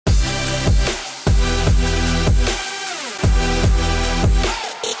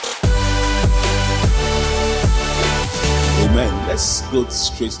Let's go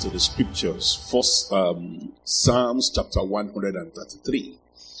straight to the scriptures. First, Psalms chapter 133.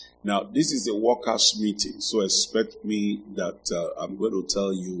 Now, this is a workers' meeting, so expect me that I'm going to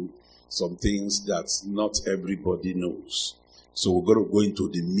tell you some things that not everybody knows. So we're going to go into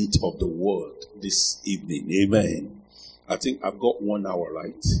the meat of the word this evening. Amen. I think I've got 1 hour,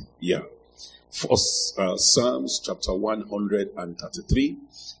 right? Yeah. First, Psalms chapter 133.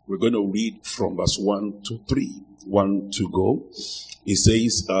 We're going to read from verse 1 to 3. 1 to go. It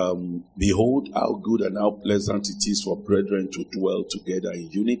says, behold how good and how pleasant it is for brethren to dwell together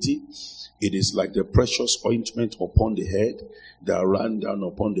in unity. It is like the precious ointment upon the head that ran down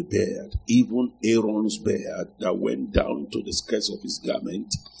upon the beard, even Aaron's beard that went down to the skirts of his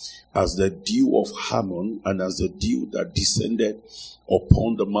garment, as the dew of Hermon, and as the dew that descended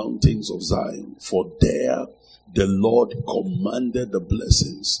upon the mountains of Zion. For there the Lord commanded the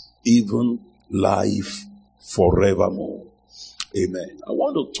blessings, even life forevermore. Amen. I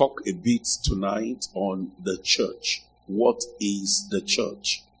want to talk a bit tonight on the church. What is the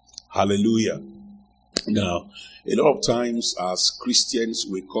church? Hallelujah. Now, a lot of times as Christians,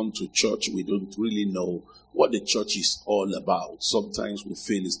 we come to church, we don't really know what the church is all about. Sometimes we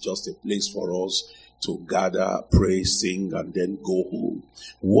feel it's just a place for us to gather, pray, sing, and then go home.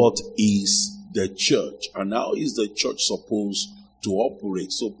 What is the church? And how is the church supposed to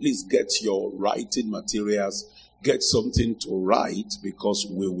operate? So please get your writing materials, get something to write, because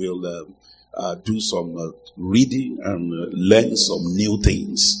we will do some reading and learn some new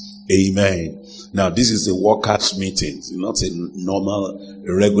things. Amen. Now, this is a workers' meeting, it's not a normal,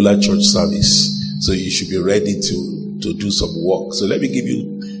 regular church service. So you should be ready to do some work. So let me give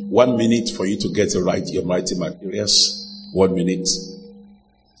you 1 minute for you to get your writing materials. 1 minute.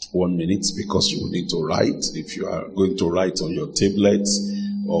 1 minute, because you will need to write. If you are going to write on your tablet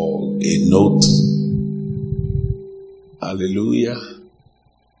or a note. Hallelujah.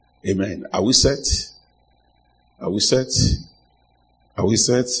 Amen. Are we set? Are we set? Are we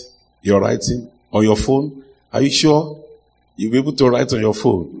set? You're writing on your phone? Are you sure? You'll be able to write on your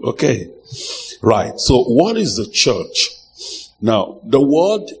phone. Okay. Right. So what is the church? Now, the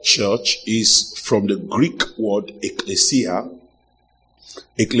word church is from the Greek word ecclesia.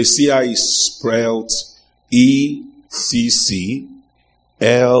 Ecclesia is spelled E-C-C-L-E-S-I-A.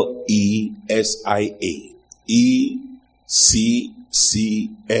 E-C-C-L-E-S-I-A.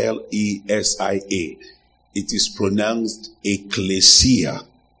 It is pronounced ecclesia.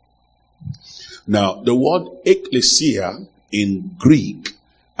 Now, the word ecclesia in Greek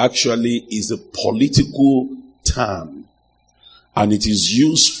actually is a political term, and it is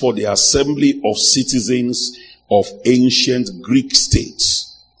used for the assembly of citizens of ancient Greek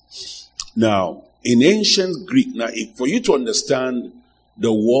states. Now, in ancient Greek, for you to understand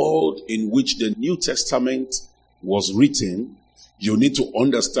the world in which the New Testament was written, you need to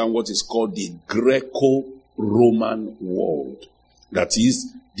understand what is called the Greco-Roman world. That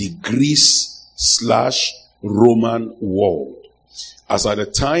is the Greece/Roman world. As at the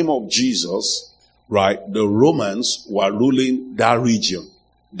time of Jesus, right, the Romans were ruling that region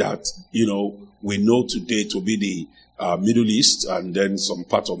that, we know today to be the Middle East, and then some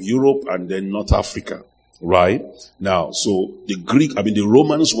part of Europe, and then North Africa, right? Now, so the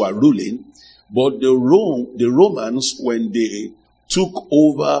Romans were ruling, but the Romans, when they took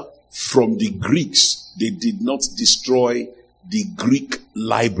over from the Greeks, they did not destroy the Greek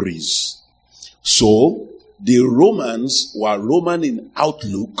libraries. So the Romans were Roman in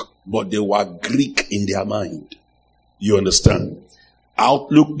outlook, but they were Greek in their mind. You understand?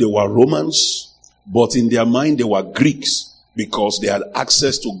 Outlook, they were Romans, but in their mind they were Greeks, because they had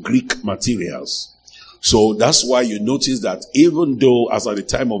access to Greek materials. So that's why you notice that even though, as at the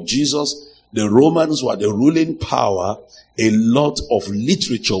time of Jesus, the Romans were the ruling power, a lot of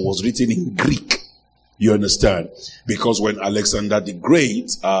literature was written in Greek. You understand? Because when Alexander the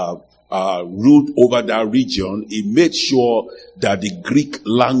Great ruled over that region, he made sure that the Greek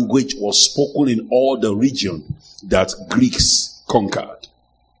language was spoken in all the region that Greeks conquered.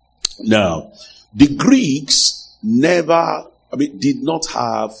 Now, the Greeks did not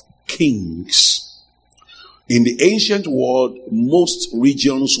have kings. In the ancient world, most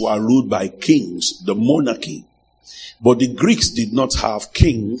regions were ruled by kings, the monarchy. But the Greeks did not have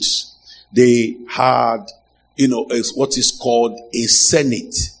kings. They had, what is called a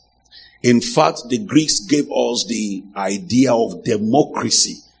senate. In fact, the Greeks gave us the idea of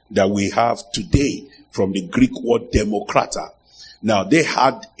democracy that we have today from the Greek word demokrata. Now, they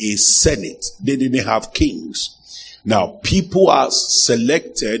had a senate. They didn't have kings. Now, people are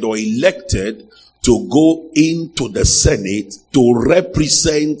selected or elected to go into the senate to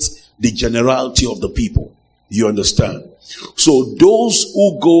represent the generality of the people. You understand? So those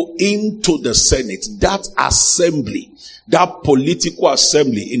who go into the Senate, that assembly, that political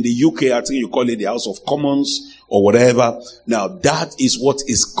assembly in the UK, I think you call it the House of Commons or whatever. Now that is what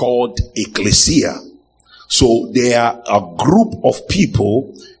is called ecclesia. So they are a group of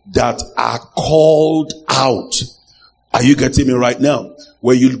people that are called out. Are you getting me right now?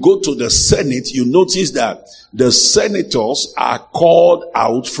 When you go to the Senate, you notice that the senators are called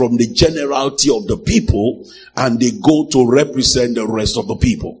out from the generality of the people, and they go to represent the rest of the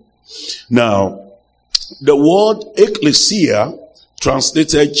people. Now, the word ecclesia,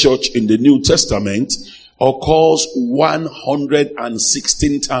 translated church in the New Testament, occurs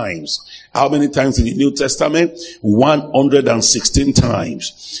 116 times. How many times in the New Testament? 116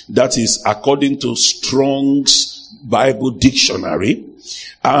 times. That is according to Strong's Bible Dictionary.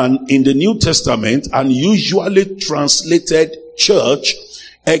 And in the New Testament, unusually translated church,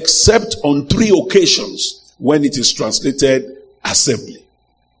 except on 3 occasions when it is translated assembly.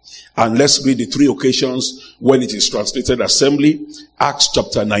 And let's read the 3 occasions when it is translated assembly. Acts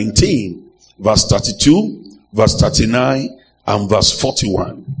chapter 19, verse 32, verse 39, and verse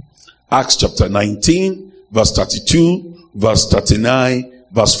 41. Acts chapter 19, verse 32, verse 39,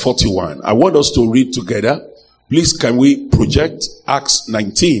 verse 41. I want us to read together. Please, can we project Acts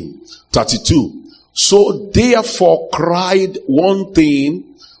 19, 32? So therefore cried one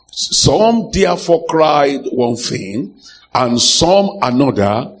thing, some therefore cried one thing, and some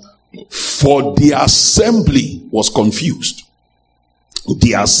another, for the assembly was confused.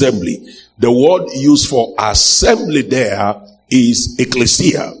 The assembly. The word used for assembly there is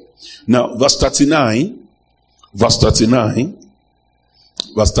ecclesia. Now, verse 39.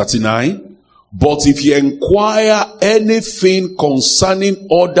 But if you inquire anything concerning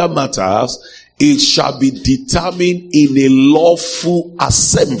other matters, it shall be determined in a lawful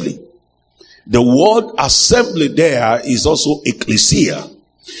assembly. The word assembly there is also ecclesia.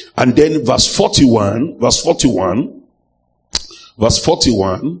 And then verse 41,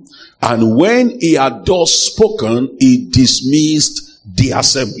 and when he had thus spoken, he dismissed the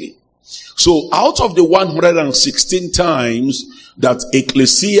assembly. So out of the 116 times that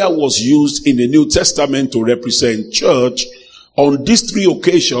ecclesia was used in the New Testament to represent church, on these 3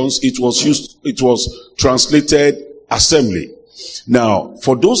 occasions it was translated assembly. Now,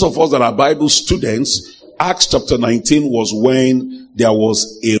 for those of us that are Bible students, Acts chapter 19 was when there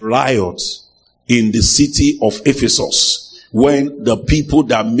was a riot in the city of Ephesus, when the people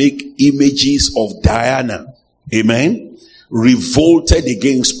that make images of Diana, amen, revolted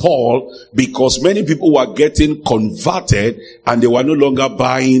against Paul, because many people were getting converted and they were no longer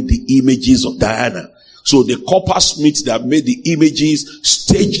buying the images of Diana. So the coppersmiths that made the images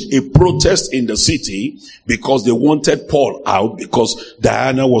staged a protest in the city because they wanted Paul out, because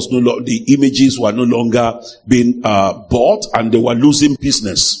Diana was no longer, the images were no longer being bought, and they were losing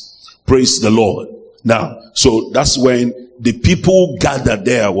business. Praise the Lord. Now, so that's when the people gathered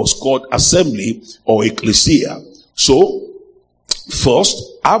there was called assembly or ecclesia. So, first,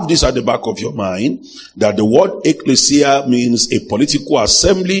 have this at the back of your mind, that the word ecclesia means a political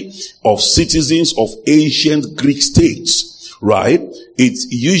assembly of citizens of ancient Greek states, right? It's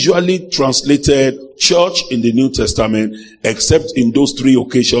usually translated church in the New Testament, except in those 3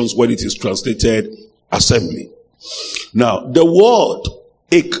 occasions when it is translated assembly. Now, the word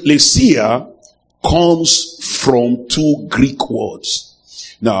ecclesia comes from 2 Greek words.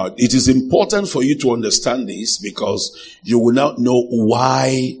 Now, it is important for you to understand this, because you will now know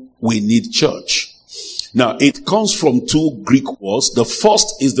why we need church. Now, it comes from 2 Greek words. The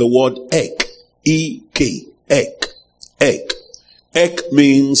first is the word ek. E-K. Ek. Ek. Ek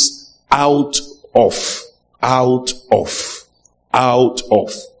means out of. Out of. Out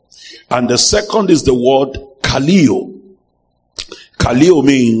of. And the second is the word kaleo. Kaleo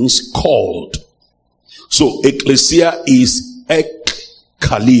means called. So, ecclesia is ek.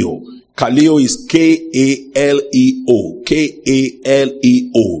 Kaleo. Kaleo is K-A-L-E-O.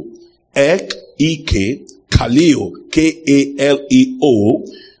 K-A-L-E-O. Ek, E-K. Kaleo. K-A-L-E-O.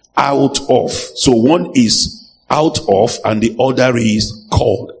 Out of. So one is out of and the other is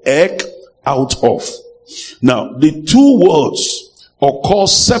called. Ek, out of. Now, the 2 words occur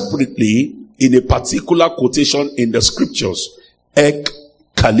separately in a particular quotation in the scriptures. Ek,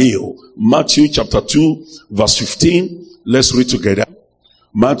 Kaleo. Matthew chapter 2, verse 15. Let's read together.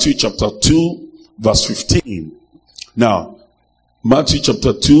 Matthew chapter 2, verse 15. Now, Matthew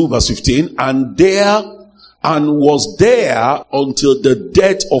chapter 2, verse 15. And was there until the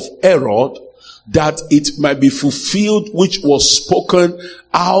death of Herod, that it might be fulfilled which was spoken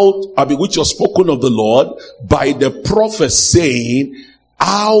of the Lord by the prophet, saying,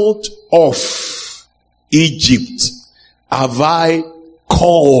 out of Egypt have I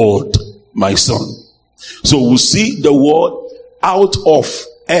called my son. So we see the word out of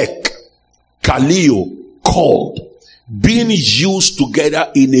ek, kaleo, called, being used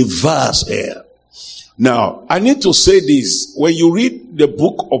together in a verse here. Now, I need to say this. When you read the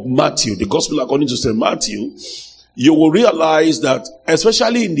book of Matthew, the gospel according to St. Matthew, you will realize that,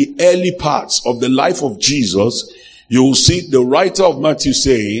 especially in the early parts of the life of Jesus, you will see the writer of Matthew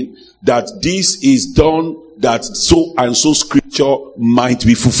saying that this is done that so and so scripture might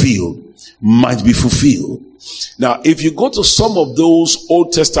be fulfilled. Might be fulfilled. Now, if you go to some of those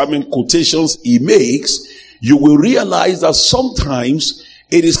Old Testament quotations he makes, you will realize that sometimes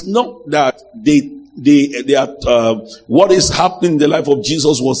it is not that what is happening in the life of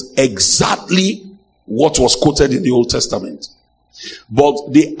Jesus was exactly what was quoted in the Old Testament.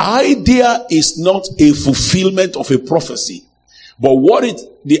 But the idea is not a fulfillment of a prophecy. But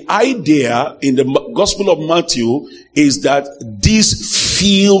the idea in the Gospel of Matthew is that this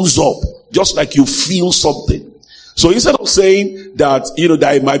fills up, just like you feel something. So instead of saying that,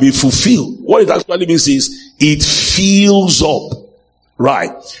 that it might be fulfilled, what it actually means is it fills up.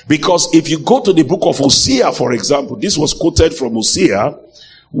 Right? Because if you go to the book of Hosea, for example, this was quoted from Hosea.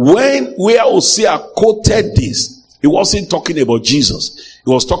 Where Hosea quoted this, he wasn't talking about Jesus.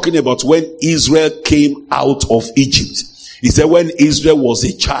 He was talking about when Israel came out of Egypt. He said, when Israel was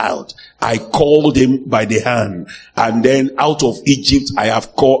a child, I called him by the hand. And then out of Egypt, I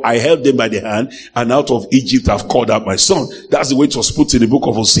held them by the hand. And out of Egypt, I've called out my son. That's the way it was put in the book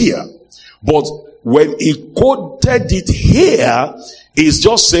of Hosea. But when he quoted it here, he's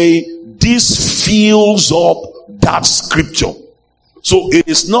just saying, this fills up that scripture. So it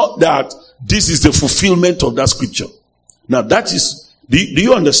is not that this is the fulfillment of that scripture. Now that is, do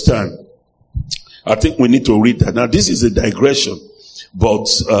you understand? I think we need to read that. Now this is a digression, but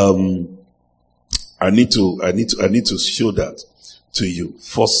I need to show that to you.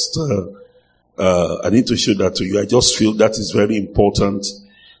 First, I need to show that to you. I just feel that is very important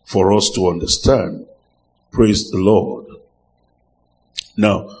for us to understand. Praise the Lord.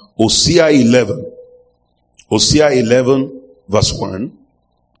 Now, Hosea 11 verse 1.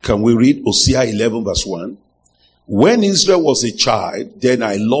 Can we read Hosea 11 verse 1? When Israel was a child, then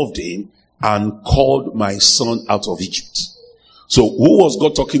I loved him and called my son out of Egypt. So who was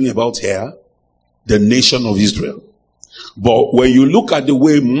God talking about here? The nation of Israel. But when you look at the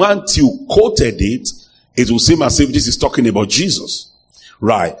way Matthew quoted it, it will seem as if this is talking about Jesus.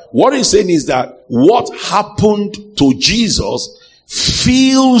 Right. What he's saying is that what happened to Jesus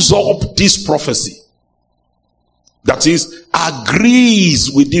fills up this prophecy. That is,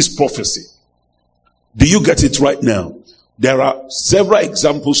 agrees with this prophecy. Do you get it right now? There are several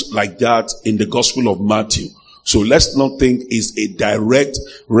examples like that in the Gospel of Matthew. So let's not think it's a direct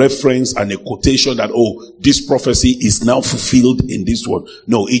reference and a quotation that, this prophecy is now fulfilled in this one.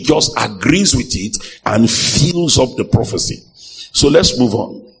 No, it just agrees with it and fills up the prophecy. So let's move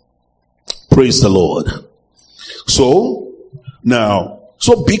on. Praise the Lord. So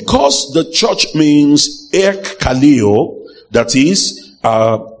because the church means ek kaleo, that is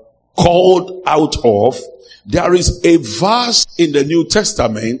called out of, there is a verse in the New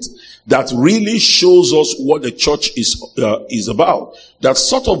Testament that really shows us what the church is about. That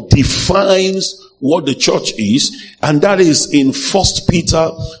sort of defines what the church is, and that is in 1 Peter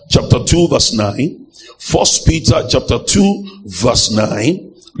chapter 2 verse 9. 1 Peter chapter 2 verse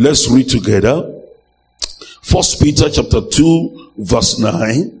 9. Let's read together. 1 Peter chapter 2 verse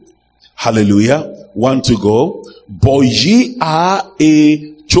 9. Hallelujah. 1 to go. But ye are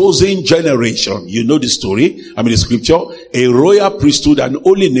a chosen generation. You know the story. The scripture. A royal priesthood, an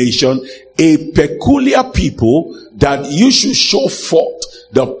holy nation, a peculiar people, that you should show forth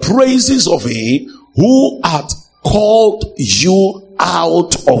the praises of him who hath called you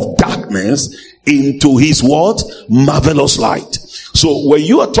out of darkness into his what? Marvelous light. So when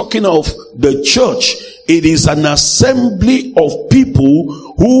you are talking of the church, it is an assembly of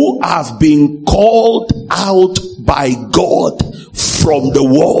people who have been called out by God from the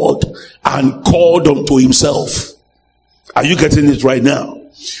world and called unto himself. Are you getting it right now?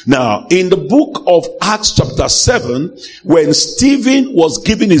 Now, in the book of Acts chapter 7, when Stephen was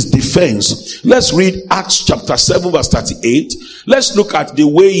giving his defense, let's read Acts chapter 7 verse 38. Let's look at the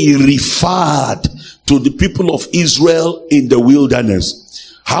way he referred to the people of Israel in the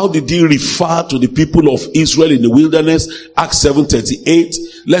wilderness. How did he refer to the people of Israel in the wilderness? Acts 7:38.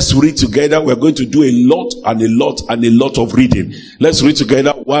 Let's read together. We're going to do a lot of reading. Let's read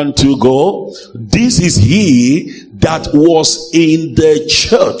together. 1, 2, go. This is he that was in the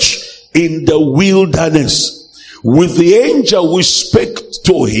church in the wilderness, with the angel we spake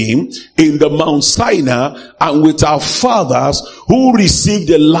to him in the Mount Sinai, and with our fathers who received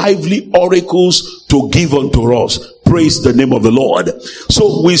the lively oracles to give unto us. Praise the name of the Lord.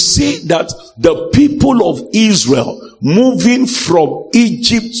 So we see that the people of Israel moving from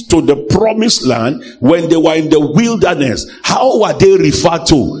Egypt to the promised land, when they were in the wilderness, how were they referred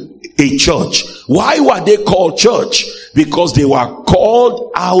to? A church. Why were they called church? Because they were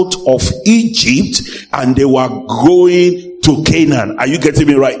called out of Egypt and they were going to Canaan. Are you getting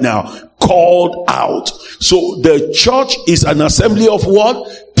me right now? Called out. So the church is an assembly of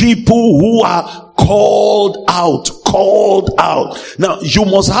what? People who are called out. Called out. Now you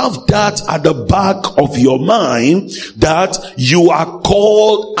must have that at the back of your mind, that you are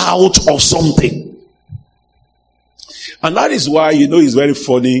called out of something. And that is why, it's very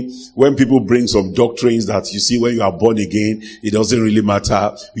funny when people bring some doctrines that you see when you are born again, it doesn't really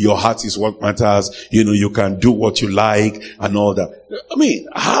matter. Your heart is what matters. You can do what you like and all that. I mean,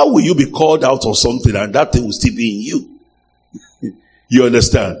 how will you be called out of something and that thing will still be in you? You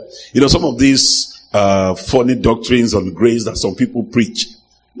understand? Some of these funny doctrines on grace that some people preach.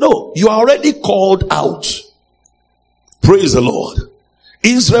 No, you are already called out. Praise the Lord.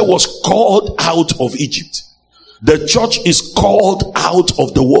 Israel was called out of Egypt. The church is called out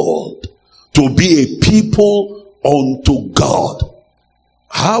of the world to be a people unto God.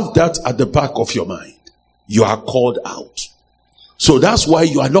 Have that at the back of your mind. You are called out. So that's why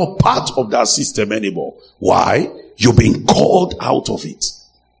you are not part of that system anymore. Why? You've been called out of it.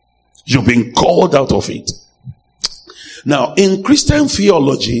 You've been called out of it. Now, in Christian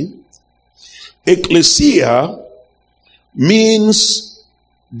theology, ecclesia means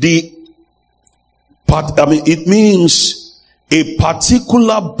it means a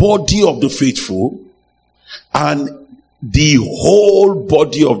particular body of the faithful and the whole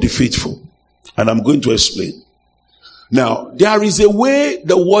body of the faithful. And I'm going to explain. Now, there is a way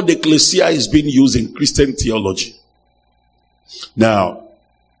the word ecclesia is being used in Christian theology. Now,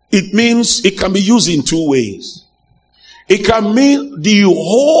 it can be used in two ways. It can mean the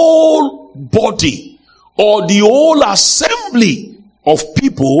whole body or the whole assembly of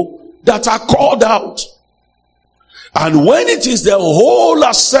people that are called out. And when it is the whole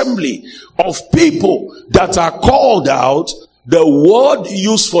assembly of people that are called out, the word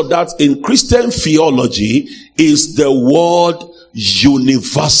used for that in Christian theology is the word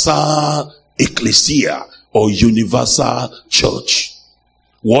universal ecclesia or universal church.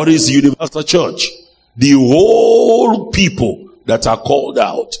 What is universal church? The whole people that are called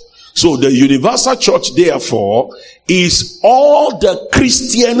out. So the universal church, therefore, is all the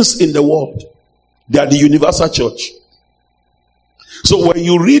Christians in the world. They are the universal church. So when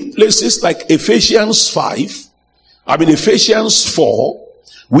you read places like Ephesians 4,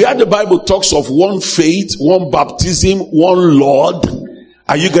 where the Bible talks of one faith, one baptism, one Lord,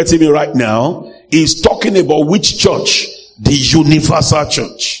 are you getting me right now? Is talking about which church? The universal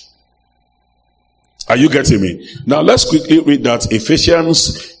church. Are you getting me? Now let's quickly read that.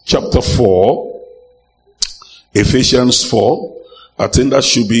 Ephesians chapter 4. Ephesians 4. I think that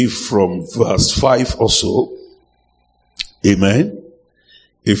should be from verse 5 or so. Amen.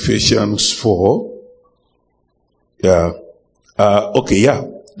 Ephesians 4. Yeah.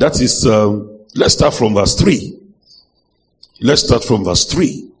 That is, let's start from verse 3. Let's start from verse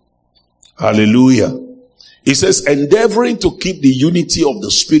 3. Hallelujah. It says, endeavoring to keep the unity of the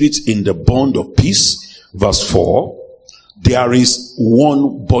Spirit in the bond of peace. Verse 4. There is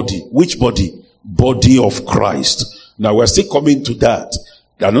one body. Which body? Body of Christ. Now we're still coming to that.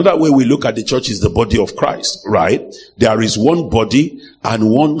 Another way we look at the church is the body of Christ, right? There is one body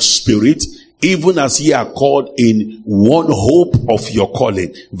and one Spirit, even as ye are called in one hope of your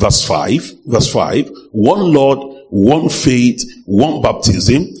calling. Verse 5. One Lord, one faith, one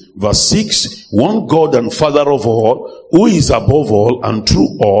baptism. Verse 6, one God and Father of all, who is above all and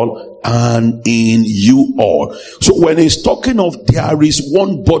through all and in you all. So when he's talking of there is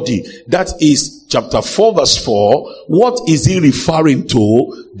one body, that is chapter 4 verse 4, what is he referring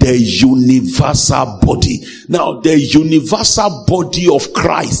to? The universal body. Now the universal body of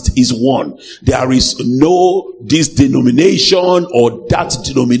Christ is one. There is no this denomination or that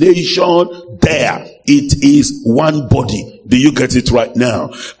denomination there. It is one body. Do you get it right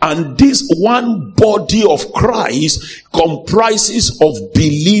now? And this one body of Christ comprises of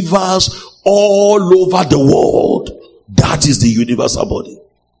believers all over the world. That is the universal body.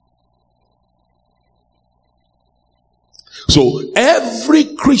 So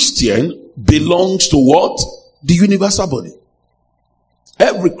every Christian belongs to what? The universal body.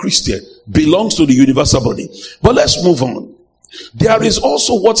 Every Christian belongs to the universal body. But let's move on. there is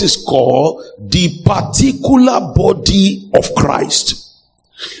also what is called the particular body of Christ.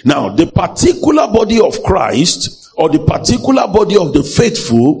 Now, the particular body of Christ, or the particular body of the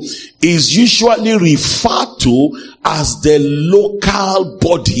faithful, is usually referred to as the local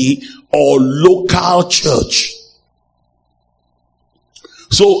body or local church.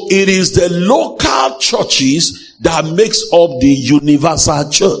 So it is the local churches that makes up the universal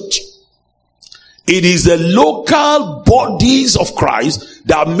church. It is the local bodies of Christ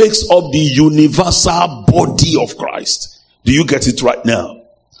that makes up the universal body of Christ. Do you get it right now?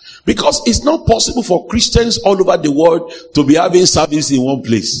 Because it's not possible for Christians all over the world to be having service in one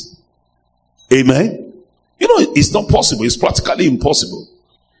place. Amen? You know, it's not possible. It's practically impossible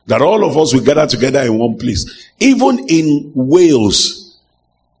that all of us will gather together in one place. Even in Wales,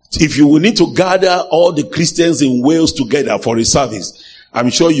 if you will need to gather all the Christians in Wales together for a service, I'm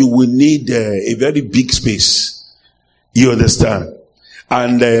sure you will need a very big space. You understand?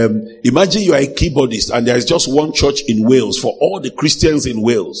 And imagine you are a keyboardist and there is just one church in Wales for all the Christians in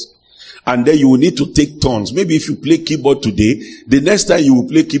Wales. And then you will need to take turns. Maybe if you play keyboard today, the next time you will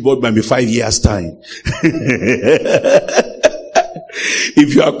play keyboard might be 5 years' time.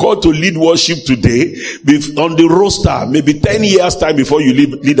 If you are called to lead worship today, on the roster, maybe 10 years' time before you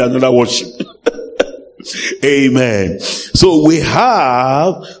lead another worship. Amen. So we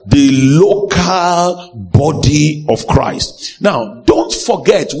have the local body of Christ. Now, don't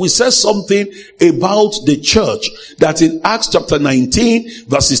forget, we said something about the church that in Acts chapter 19,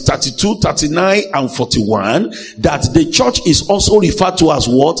 verses 32, 39, and 41, that the church is also referred to as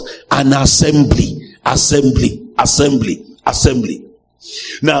what? An assembly. Assembly. Assembly. Assembly.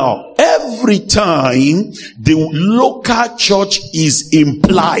 Now, every time the local church is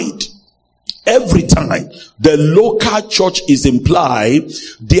implied, every time the local church is implied,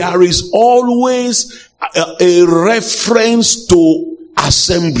 there is always a reference to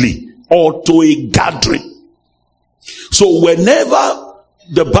assembly or to a gathering. So whenever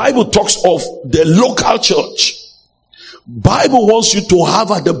the Bible talks of the local church, Bible wants you to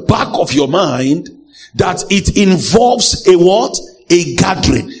have at the back of your mind that it involves a what? A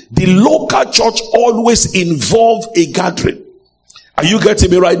gathering. The local church always involves a gathering. Are you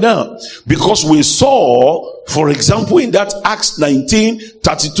getting me right now? Because we saw, for example, in that Acts 19,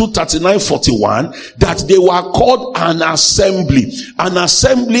 32, 39, 41, that they were called an assembly. An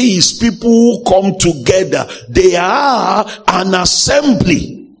assembly is people who come together. They are an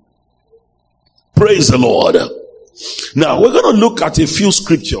assembly. Praise the Lord. Now, we're going to look at a few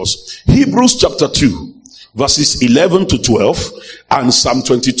scriptures. Hebrews chapter 2. Verses 11 to 12 and Psalm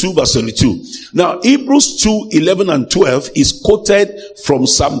 22 verse 32. Now, Hebrews 2, 11 and 12 is quoted from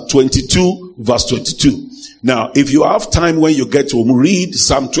Psalm 22 verse 22. Now, if you have time when you get to read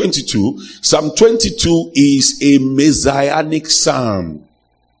Psalm 22, Psalm 22 is a messianic psalm.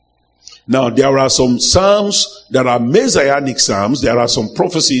 Now, there are some psalms that are messianic psalms. There are some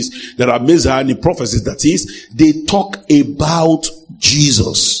prophecies that are messianic prophecies. That is, they talk about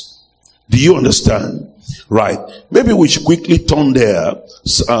Jesus. Do you understand? Right. Maybe we should quickly turn there.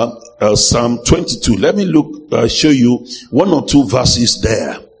 Psalm 22. Let me show you one or two verses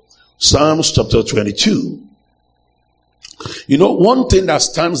there. Psalms chapter 22. You know, one thing that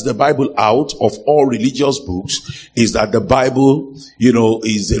stands the Bible out of all religious books is that the Bible, you know,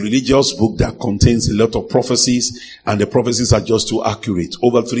 is a religious book that contains a lot of prophecies, and the prophecies are just too accurate.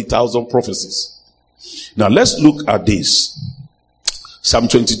 Over 3,000 prophecies. Now let's look at this. Psalm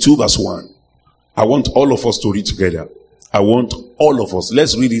 22 verse 1. I want all of us to read together. I want all of us.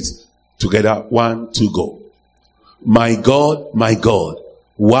 Let's read it together. 1, 2, go. My God,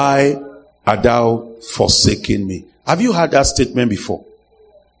 why art thou forsaken me? Have you heard that statement before?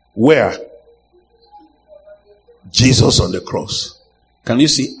 Where? Jesus on the cross. Can you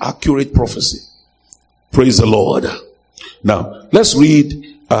see accurate prophecy? Praise the Lord. Now, let's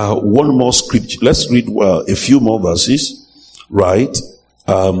read one more scripture. Let's read a few more verses. Right?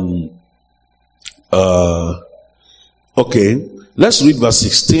 Okay, let's read verse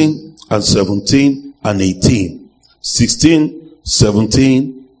 16 and 17 and 18. 16,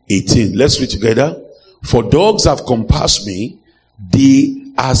 17, 18. Let's read together. For dogs have compassed me,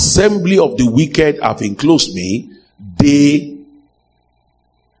 the assembly of the wicked have enclosed me, they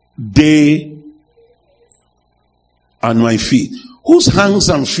and my feet. Whose hands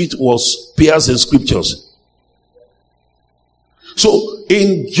and feet was pierced in scriptures? So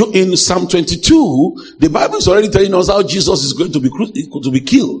in Psalm 22, the Bible is already telling us how Jesus is going to be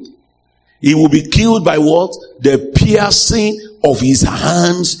killed. He will be killed by what? The piercing of his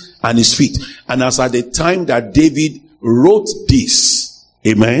hands and his feet. And as at the time that David wrote this,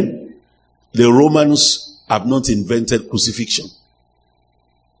 amen, the Romans have not invented crucifixion.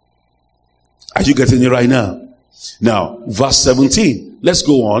 Are you getting it right now? Now, verse 17. Let's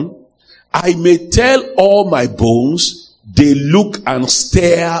go on. I may tell all my bones, they look and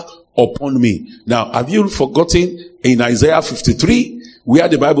stare upon me. Now, have you forgotten in Isaiah 53, where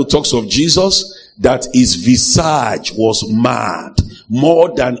the Bible talks of Jesus, that his visage was mad,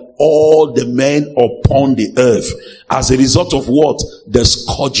 more than all the men upon the earth, as a result of what? The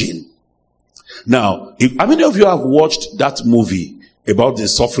scourging. Now, how many of you have watched that movie about the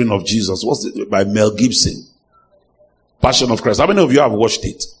suffering of Jesus? What's it, by Mel Gibson? Passion of Christ. How many of you have watched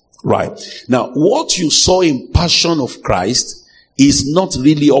it? Right. Now, what you saw in Passion of Christ is not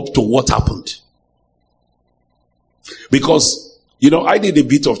really up to what happened. Because, I did a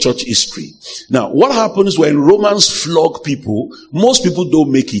bit of church history. Now, what happens when Romans flog people? Most people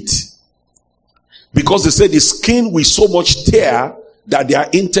don't make it. Because they say the skin will so much tear that their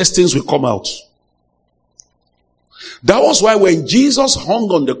intestines will come out. That was why when Jesus hung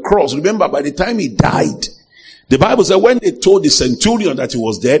on the cross, remember, by the time he died, the Bible said when they told the centurion that he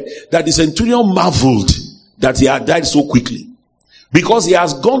was dead, that the centurion marveled that he had died so quickly. Because he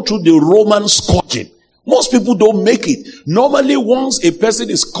has gone through the Roman scourging. Most people don't make it. Normally, once a person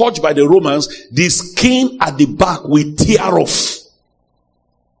is scourged by the Romans, the skin at the back will tear off.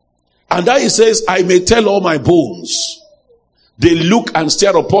 And then he says, I may tell all my bones. They look and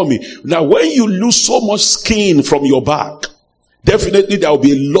stare upon me. Now, when you lose so much skin from your back, definitely there will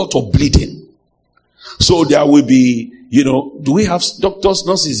be a lot of bleeding. So there will be, do we have doctors,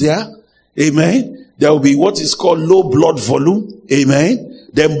 nurses here? Amen. There will be what is called low blood volume. Amen.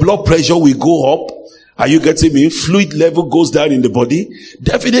 Then blood pressure will go up. Are you getting me? Fluid level goes down in the body.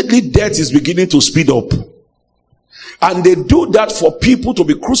 Definitely death is beginning to speed up. And they do that for people to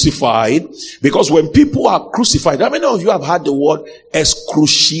be crucified, because when people are crucified, how many of you have heard the word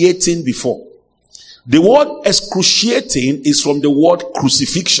excruciating before? The word excruciating is from the word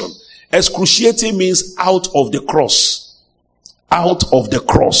crucifixion. Excruciating means out of the cross. Out of the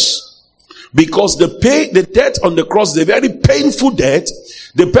cross. Because the death on the cross is a very painful death.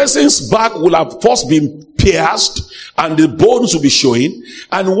 The person's back will have first been pierced and the bones will be showing.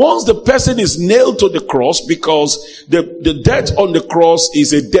 And once the person is nailed to the cross, because the death on the cross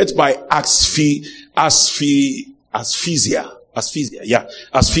is a death by asphyxia. Asphyxia,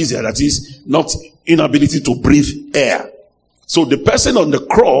 that is not inability to breathe air. So the person on the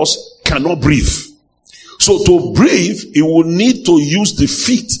cross cannot breathe. So to breathe, he will need to use the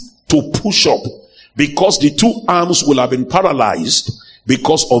feet to push up, because the two arms will have been paralyzed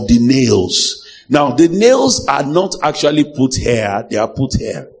because of the nails. Now, the nails are not actually put here, they are put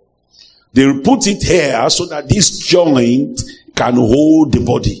here. They put it here so that this joint can hold the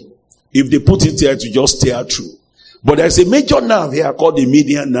body. If they put it here, to just tear through. But there's a major nerve here called the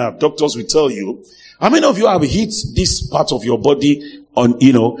median nerve. Doctors will tell you. How many of you have hit this part of your body on,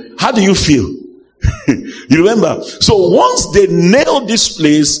 how do you feel? You remember? So once they nail this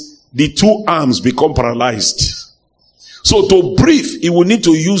place, the two arms become paralyzed. So to breathe, he will need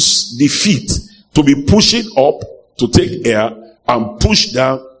to use the feet to be pushing up to take air and push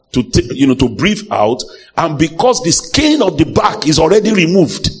down to to breathe out. And because the skin of the back is already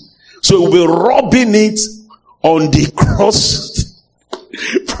removed, so he will be rubbing it on the cross.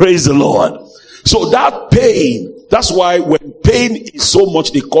 Praise the Lord. So that pain, that's why when pain is so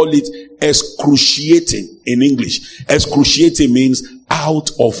much, they call it excruciating in English. Excruciating means out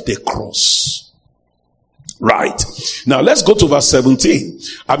of the cross. Right. Now let's go to verse 17.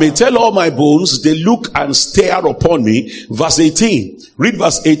 I may tell all my bones, they look and stare upon me. Verse 18. Read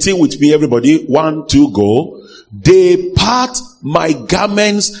verse 18 with me, everybody. 1, 2, go. They part my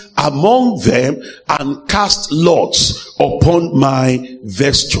garments among them and cast lots upon my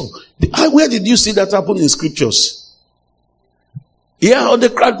vesture. Where did you see that happen in scriptures? Yeah, on the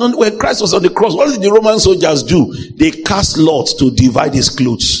cross, when Christ was on the cross, what did the Roman soldiers do? They cast lots to divide his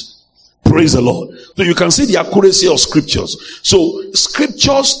clothes. Praise the Lord. So you can see the accuracy of scriptures. So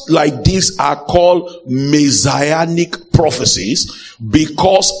scriptures like this are called messianic prophecies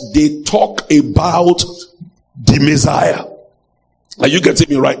because they talk about the Messiah. Are you getting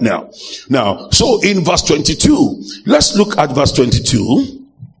me right now? Now, so in verse 22, let's look at verse 22.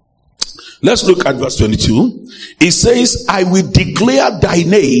 Let's look at verse 22. It says, I will declare thy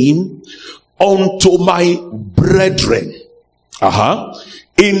name unto my brethren.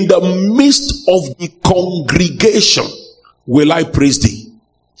 In the midst of the congregation will I praise thee.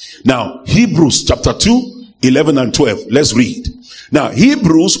 Now, Hebrews chapter 2, 11 and 12. Let's read. Now,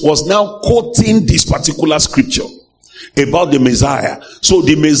 Hebrews was now quoting this particular scripture about the Messiah. So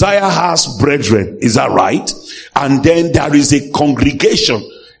the Messiah has brethren. Is that right? And then there is a congregation.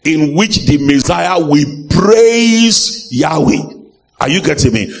 in which the Messiah will praise Yahweh. Are you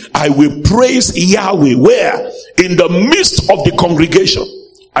getting me? I will praise Yahweh. Where? In the midst of the congregation.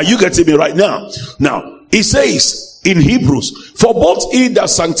 Are you getting me right now? Now, it says in Hebrews, for both he that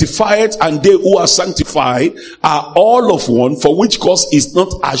sanctifieth and they who are sanctified are all of one, for which cause is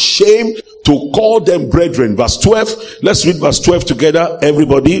not ashamed to call them brethren. Verse 12. Let's read verse 12 together,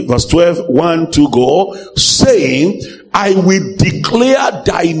 everybody. Verse 12. 1, 2, go. Saying, I will declare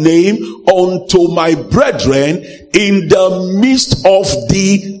thy name unto my brethren in the midst of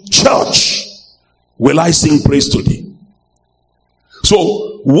the church. Will I sing praise to thee?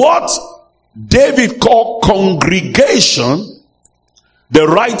 So, what David called congregation, the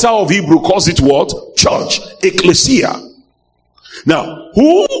writer of Hebrew calls it what? Church. Ecclesia. Now,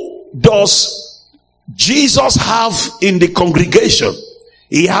 who does Jesus have in the congregation?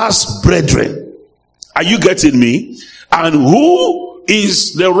 He has brethren. Are you getting me? And who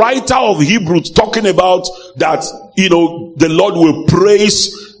is the writer of Hebrews talking about that, the Lord will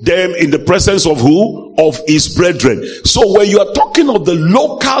praise them in the presence of who? Of his brethren. So when you are talking of the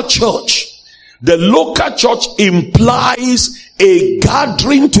local church, the local church implies a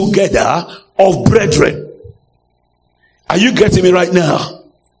gathering together of brethren. Are you getting me right now?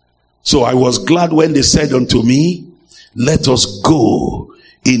 So I was glad when they said unto me, let us go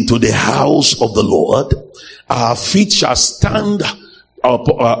into the house of the Lord. Our feet shall stand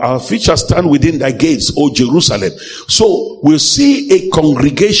within thy gates, O Jerusalem. So we see a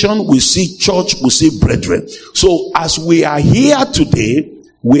congregation, we see church, we see brethren. So as we are here today,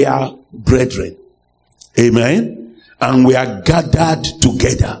 we are brethren. Amen. And we are gathered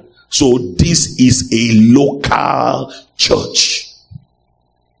together. So this is a local church.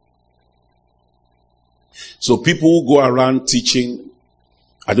 So people who go around teaching,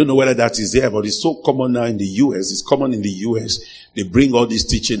 I don't know whether that is there, but it's so common now in the US. It's common in the US. They bring all this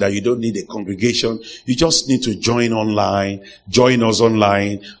teaching that you don't need a congregation. You just need to join us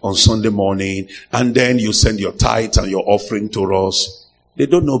online on Sunday morning, and then you send your tithe and your offering to us. They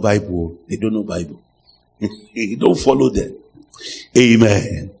don't know Bible. They don't know Bible. You don't follow them.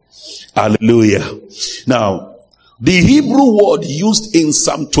 Amen. Hallelujah. Now, the Hebrew word used in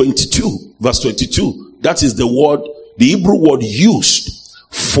Psalm 22, verse 22, that is the Hebrew word used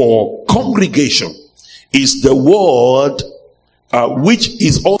for congregation is the word which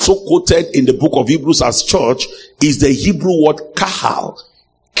is also quoted in the book of Hebrews as church, is the Hebrew word kahal.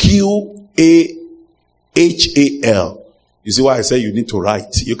 Q-A-H-A-L. You see why I say you need to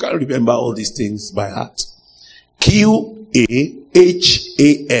write. You can't remember all these things by heart. Q-A-H-A-L.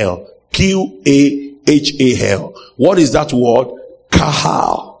 Q-A-H-A-L. What is that word?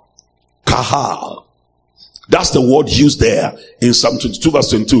 Kahal. Kahal. That's the word used there in Psalm 22 verse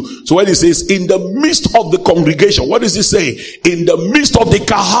 22. So when it says, in the midst of the congregation, what does it say? In the midst of the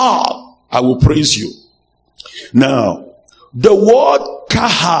kahal, I will praise you. Now, the word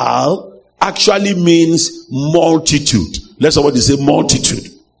kahal actually means multitude. Let somebody say multitude.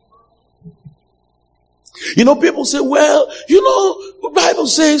 People say, well, the Bible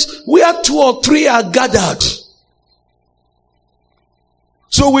says, where 2 or 3 are gathered.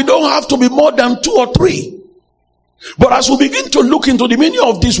 So we don't have to be more than 2 or 3. But as we begin to look into the meaning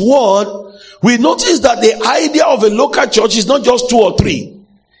of this word, we notice that the idea of a local church is not just 2 or 3.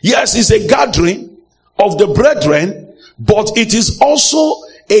 Yes, it's a gathering of the brethren, but it is also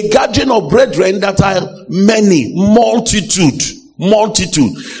a gathering of brethren that are many, multitude.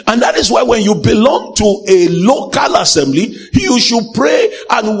 And that is why when you belong to a local assembly, you should pray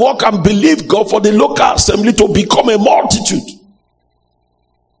and walk and believe God for the local assembly to become a multitude.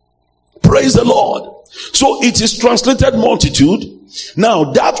 Praise the Lord. So it is translated multitude.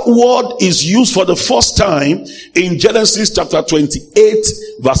 Now that word is used for the first time in Genesis chapter 28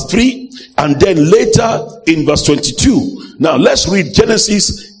 verse 3, and then later in verse 22. Now let's read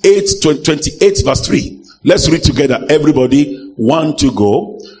Genesis 28 verse 3. Let's read together, everybody. 1 to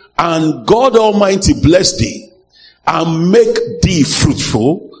go. And God Almighty bless thee, and make thee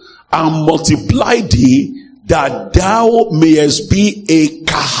fruitful, and multiply thee, that thou mayest be a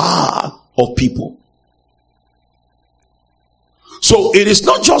kahal of people. So it is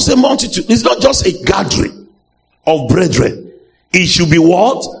not just a multitude. It's not just a gathering of brethren. It should be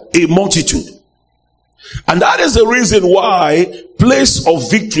what? A multitude. And that is the reason why Place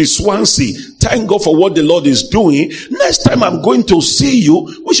of Victory, Swansea, thank God for what the Lord is doing. Next time I'm going to see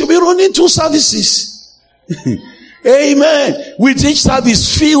you, we should be running 2 services. Amen. With each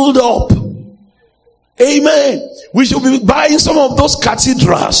service filled up. Amen. We should be buying some of those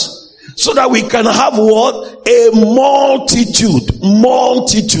cathedrals so that we can have what? A multitude.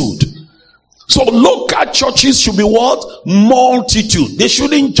 So local churches should be what? Multitude. They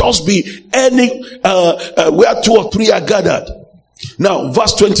shouldn't just be any where 2 or 3 are gathered. Now,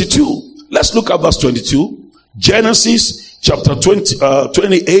 verse 22. Let's look at verse 22. Genesis chapter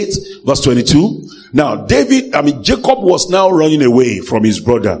 28, verse 22. Now, Jacob was now running away from his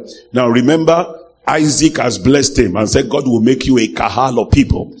brother. Now, remember, Isaac has blessed him and said, God will make you a kahal of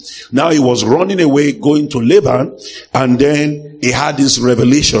people. Now he was running away, going to Laban, and then he had this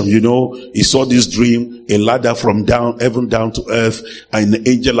revelation, he saw this dream, a ladder from heaven down to earth, and the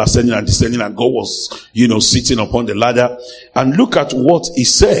angel ascending and descending, and God was, sitting upon the ladder. And look at what he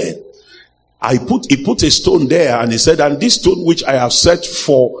said. He put a stone there, and he said, and this stone which I have set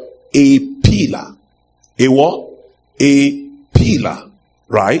for a pillar. A what? A pillar,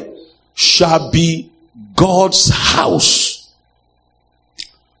 right? Shall be God's house.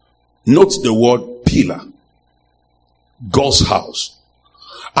 Note the word pillar. God's house.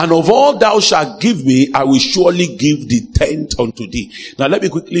 And of all thou shalt give me, I will surely give the tenth unto thee. Now let me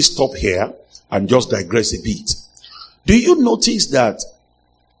quickly stop here and just digress a bit. Do you notice that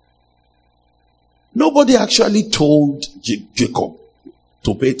nobody actually told Jacob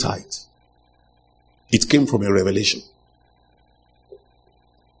to pay tithe? It came from a revelation.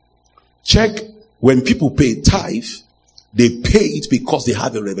 Check, when people pay tithe, they pay it because they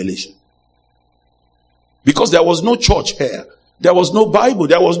have a revelation. Because there was no church here. There was no Bible.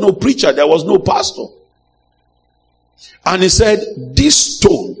 There was no preacher. There was no pastor. And he said, this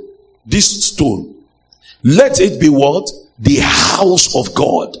stone, let it be what? The house of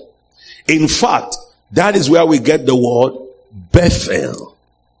God. In fact, that is where we get the word Bethel.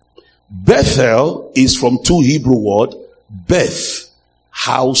 Bethel is from 2 Hebrew words, Beth,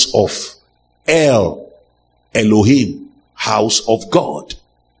 house of, Elohim, house of God.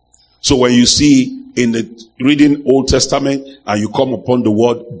 So when you see in the reading Old Testament and you come upon the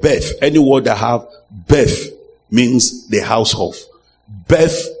word Beth, any word that have Beth means the house of.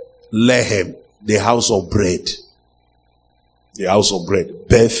 Bethlehem, the house of bread. The house of bread.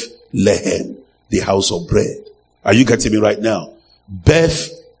 Bethlehem, the house of bread. Are you getting me right now?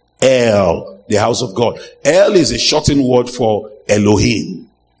 Beth-El, the house of God. El is a shortened word for Elohim.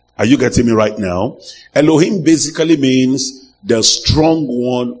 Are you getting me right now? Elohim basically means the strong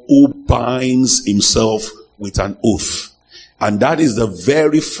one who binds himself with an oath. And that is the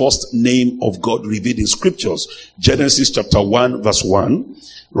very first name of God revealed in scriptures. Genesis chapter 1 verse 1,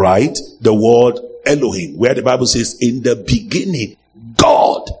 right? The word Elohim, where the Bible says, in the beginning,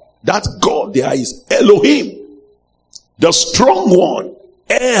 God. That God there is Elohim. The strong one,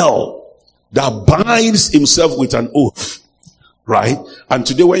 El, that binds himself with an oath. Right? And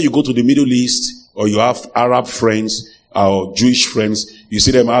today when you go to the Middle East, or you have Arab friends, or Jewish friends, you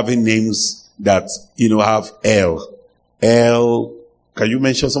see them having names that, have El. El, can you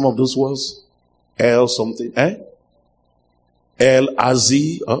mention some of those words? El something, El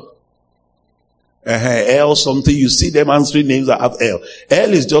Azi, El something. You see them answering names that have El.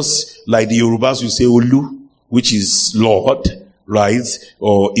 El is just like the Yorubas, you say Olu, which is Lord, right?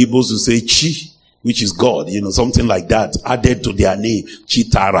 Or Igbos will say Chi, which is God, something like that, added to their name.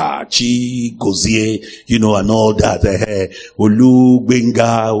 Chitara, Chi, Gozie, and all that. Olu,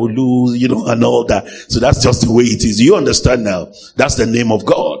 Benga, Olu, and all that. So that's just the way it is. You understand now? That's the name of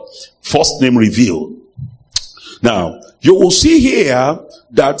God. First name revealed. Now, you will see here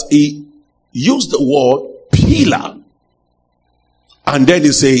that he used the word pillar. And then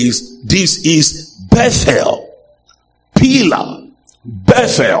he says, this is Bethel. Pillar.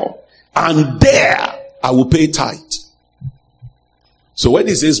 Bethel. And there I will pay tithe. So when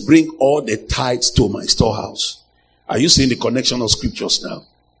he says, bring all the tithes to my storehouse, are you seeing the connection of scriptures now?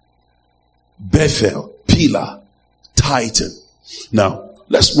 Bethel, pillar, tithing. Now,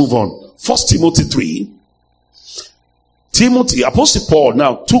 let's move on. 1 Timothy 3. Timothy, Apostle Paul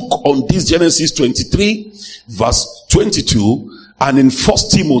now took on this Genesis 23, verse 22, and in 1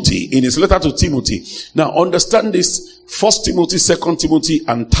 Timothy, in his letter to Timothy. Now understand this, 1 Timothy, 2 Timothy,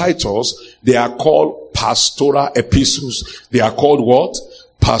 and Titus, they are called pastoral epistles. They are called what?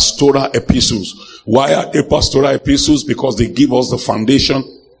 Pastoral epistles. Why are they pastoral epistles? Because they give us the foundation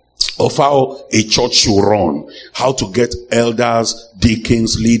of how a church should run, how to get elders,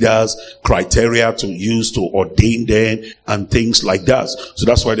 deacons, leaders, criteria to use to ordain them, and things like that. So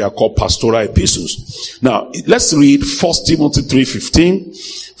that's why they are called pastoral epistles. Now, let's read 1 Timothy 3:15.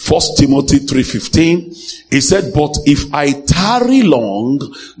 1 Timothy 3:15. He said, but if I tarry long,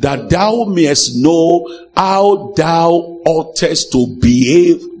 that thou mayest know how thou oughtest to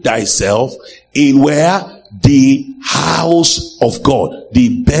behave thyself in where? The house of God,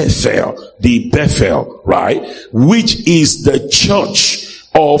 the Bethel, right? Which is the church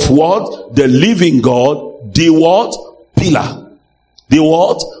of what? The living God, the what? Pillar. The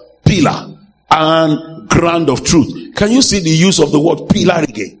what? Pillar. And ground of truth. Can you see the use of the word pillar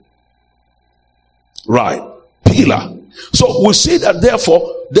again? Right. Pillar. So we see that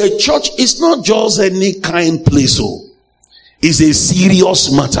therefore the church is not just any kind place. It's a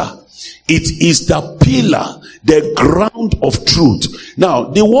serious matter. It is the pillar, the ground of truth. Now,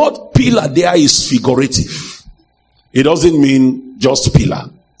 the word pillar there is figurative. It doesn't mean just pillar.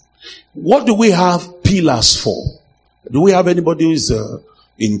 What do we have pillars for? Do we have anybody who is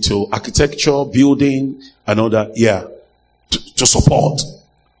into architecture, building, and all that? Yeah. To support.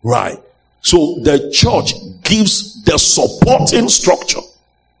 Right. So the church gives the supporting structure.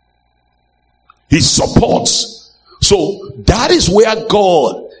 He supports. So that is where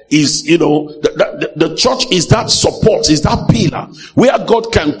God is, the church is that support, is that pillar where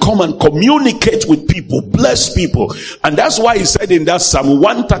God can come and communicate with people, bless people. And that's why he said in that Psalm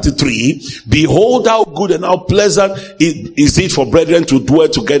 133, behold how good and how pleasant is it for brethren to dwell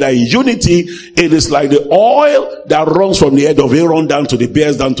together in unity. It is like the oil that runs from the head of Aaron down to the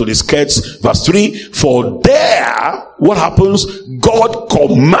bears, down to the skirts. Verse 3, for there, what happens? God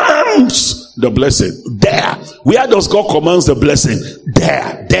commands the blessing. There. Where does God commands the blessing?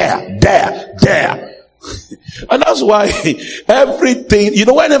 There. And that's why everything,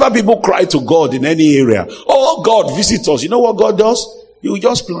 whenever people cry to God in any area, oh God, visit us. You know what God does? He will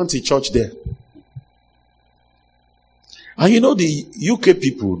just plant a church there. And the UK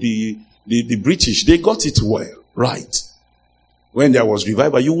people, the British, they got it well, right? When there was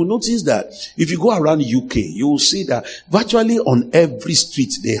revival, you will notice that if you go around UK, you will see that virtually on every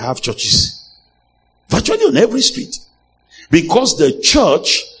street they have churches. Virtually on every street. Because the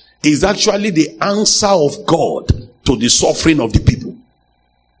church is actually the answer of God to the suffering of the people.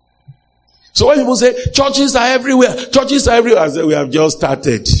 So when people say, churches are everywhere, I say, we have just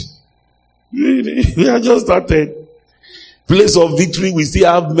started. We have just started. Place of Victory, we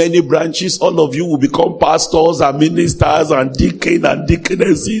still have many branches. All of you will become pastors and ministers and deacons and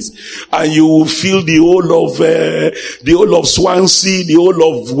deaconesses, and you will feel the whole of Swansea, the whole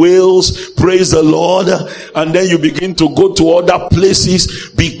of Wales. Praise the Lord. And then you begin to go to other places,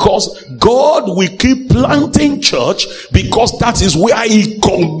 because God will keep planting church, because that is where he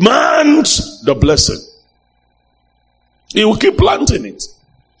commands the blessing. He will keep planting it.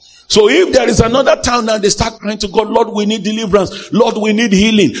 So if there is another town and they start crying to God, Lord, we need deliverance. Lord, we need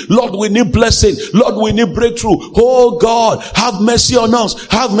healing. Lord, we need blessing. Lord, we need breakthrough. Oh God, have mercy on us.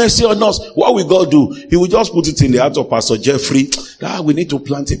 Have mercy on us. What will God do? He will just put it in the heart of Pastor Jeffrey. We need to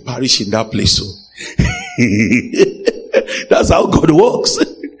plant a parish in that place. That's how God works.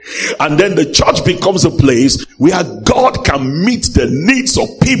 And then the church becomes a place where God can meet the needs of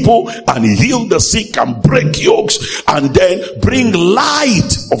people and heal the sick and break yokes and then bring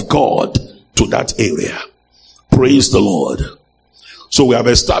light of God to that area. Praise the Lord. So we have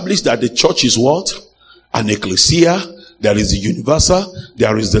established that the church is what? An ecclesia. There is the universal.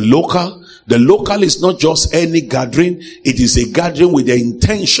 There is the local. The local is not just any gathering. It is a gathering with the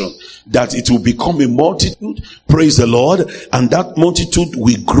intention that it will become a multitude. Praise the Lord. And that multitude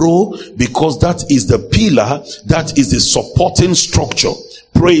will grow, because that is the pillar, that is the supporting structure.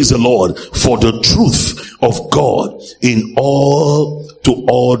 Praise the Lord, for the truth of God to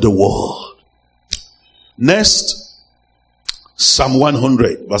all the world. Next, Psalm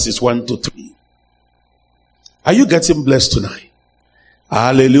 100 verses 1 to 3. Are you getting blessed tonight?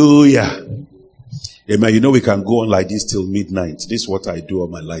 Hallelujah. Amen. We can go on like this till midnight. This is what I do all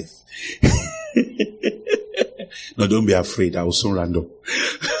my life. No, don't be afraid. I will soon run up.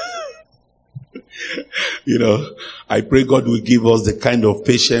 I pray God will give us the kind of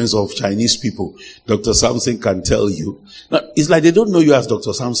patience of Chinese people. Dr. Samson can tell you. Now, it's like they don't know you as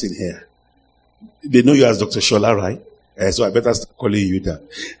Dr. Samson here. They know you as Dr. Shola, right? So I better start calling you that.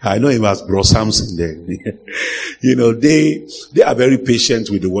 I know him as Bro Samson there. They are very patient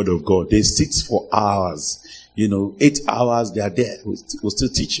with the word of God. They sit for hours. 8 hours they are there. We're still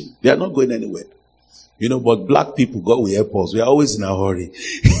teaching. They are not going anywhere. But black people, God will help us. We are always in a hurry.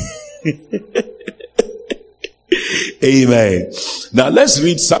 Amen. Now let's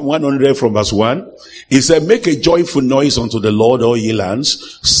read Psalm 100 from verse 1. He said, make a joyful noise unto the Lord, all ye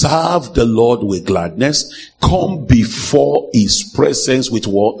lands. Serve the Lord with gladness. Come before his presence with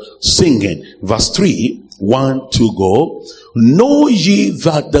what? Singing. Verse 3, 1, 2, go. Know ye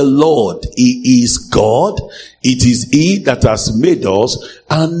that the Lord, he is God. It is he that has made us,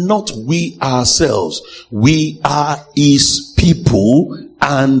 and not we ourselves. We are his people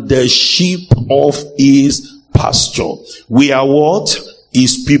and the sheep of his pasture. We are what?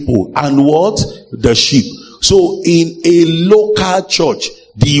 His people. And what? The sheep. So in a local church,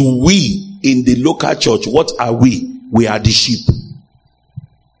 the we in the local church, what are we? We are the sheep.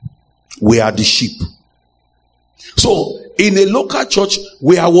 We are the sheep. So, in a local church,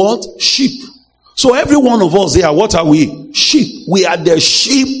 we are what? Sheep. So every one of us here, what are we? Sheep. We are the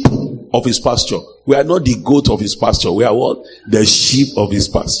sheep of his pasture. We are not the goat of his pasture. We are what? The sheep of his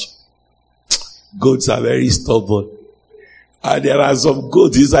pasture. Goats are very stubborn. And there are some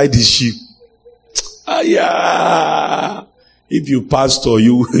goats inside the sheep. Yeah. If you pastor,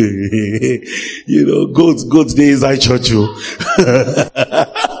 you, you know, goats, they inside church, you.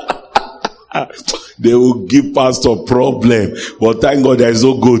 They will give pastor problem. But thank God there is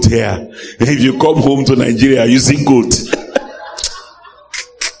no goat here. If you come home to Nigeria, you see goat.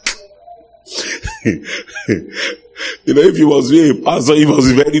 You know, if you must be a pastor, you must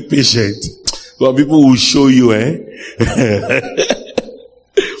be very patient. But people will show you,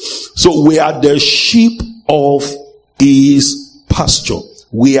 So we are the sheep of his pasture.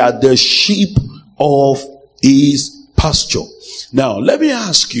 We are the sheep of his pasture. Now, let me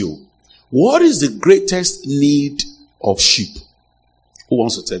ask you, what is the greatest need of sheep? Who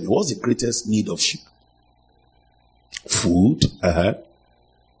wants to tell me? What's the greatest need of sheep? Food,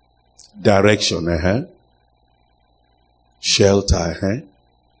 direction, shelter,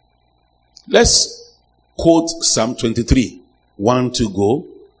 Let's quote Psalm 23. 1 to go.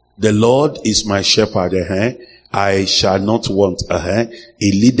 The Lord is my shepherd, I shall not want,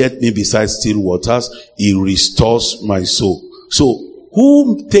 He leadeth me beside still waters. He restores my soul. So,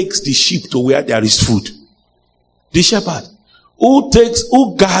 who takes the sheep to where there is food? The shepherd. Who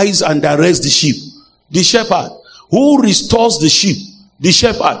guides and directs the sheep? The shepherd. Who restores the sheep? The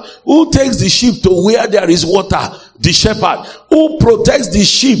shepherd. Who takes the sheep to where there is water? The shepherd. Who protects the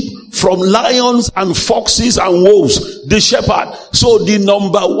sheep from lions and foxes and wolves? The shepherd. So the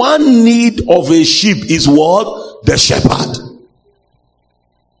number one need of a sheep is what? The shepherd.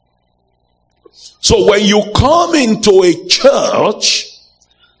 So when you come into a church,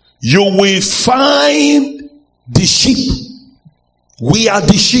 you will find the sheep. We are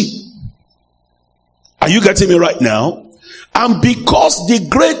the sheep. Are you getting me right now? And because the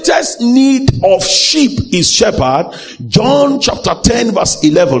greatest need of sheep is shepherd, John chapter 10 verse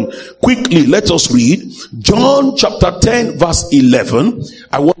 11. Quickly, let us read. John chapter 10 verse 11.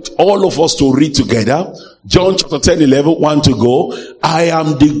 I want all of us to read together. John chapter 10, 11, 1 to go. I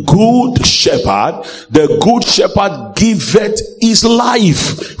am the good shepherd. The good shepherd giveth his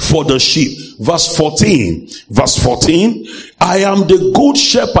life for the sheep. Verse 14. Verse 14. I am the good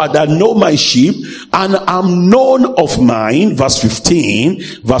shepherd that know my sheep and am known of mine. Verse 15.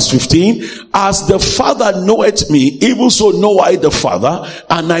 Verse 15. As the Father knoweth me, even so know I the Father,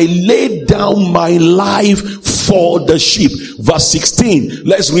 and I lay down my life for the sheep. Verse 16.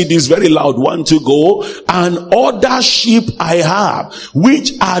 Let's read this very loud. 1 to go. And other sheep I have,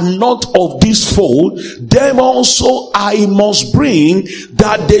 which are not of this fold, them also I must bring,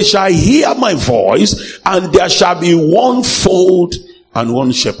 that they shall hear my voice, and there shall be one fold and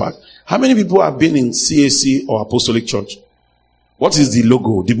one shepherd. How many people have been in CAC or Apostolic Church? What is the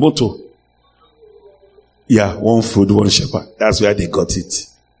logo, the motto? Yeah, one fold, one shepherd. That's where they got it.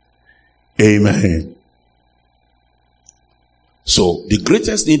 Amen. So, the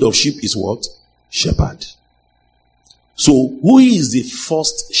greatest need of sheep is what? Shepherd. So, who is the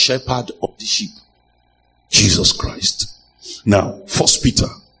first shepherd of the sheep? Jesus Christ. Now, 1 Peter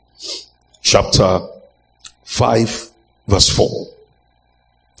chapter 5 verse 4.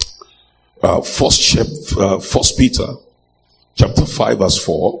 1 Peter chapter 5 verse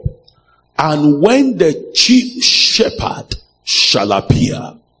 4. And when the chief shepherd shall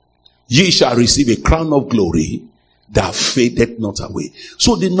appear, ye shall receive a crown of glory that fadeth not away.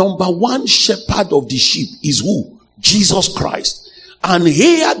 So the number one shepherd of the sheep is who? Jesus Christ. And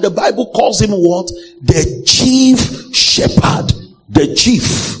here the Bible calls him what? The chief shepherd. The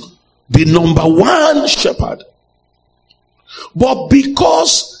chief. The number one shepherd. But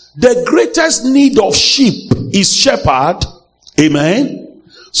because the greatest need of sheep is shepherd, amen.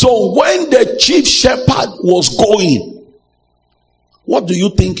 So when the chief shepherd was going, what do you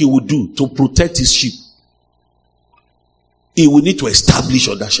think he would do to protect his sheep? He will need to establish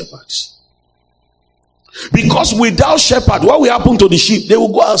other shepherds. Because without shepherd, what will happen to the sheep? They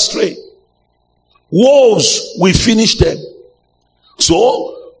will go astray. Wolves will finish them.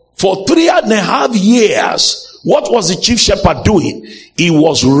 So, for 3.5 years, what was the chief shepherd doing? He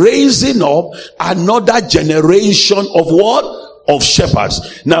was raising up another generation of what? Of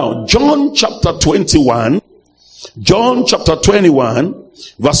shepherds. Now, John chapter 21,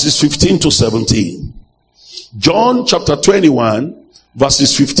 verses 15 to 17. John chapter 21,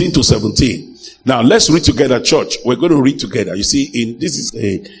 verses 15 to 17. Now let's read together, church. We're going to read together. You see, this is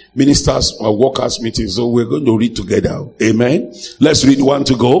a ministers or workers meeting, so we're going to read together. Amen. Let's read 1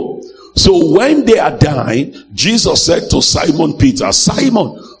 to go. So when they are dying, Jesus said to Simon Peter,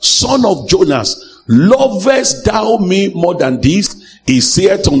 Simon, son of Jonas, lovest thou me more than this? He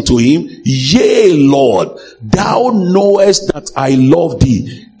said unto him, Yea, Lord, thou knowest that I love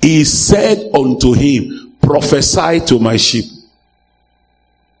thee. He said unto him, prophesy to my sheep.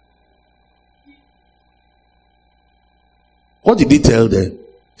 What did he tell them?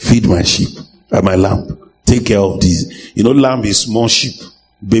 Feed my sheep and my lamb. Take care of these. You know, lamb is small sheep.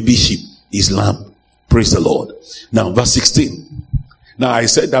 Baby sheep is lamb. Praise the Lord. Now, verse 16. Now, I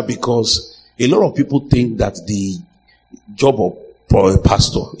said that because a lot of people think that the job of a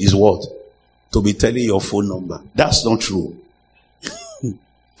pastor is what? To be telling your phone number. That's not true.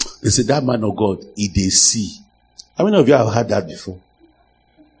 They say, that man of God, he dey see. How many of you have heard that before?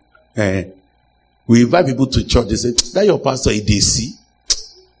 We invite people to church. They say, that your pastor, he dey see.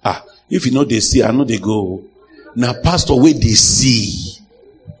 If you know they see, I know they go. Now, pastor, where they see.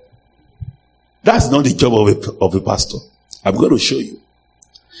 That's not the job of a pastor. I'm going to show you.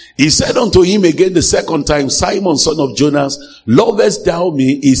 He said unto him again the second time, Simon, son of Jonas, lovest thou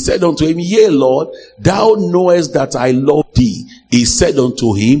me? He said unto him, Yea, Lord, thou knowest that I love thee. He said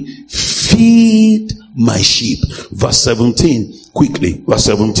unto him, feed my sheep. Verse 17, quickly. Verse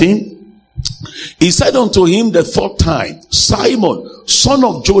 17. He said unto him the third time, Simon, son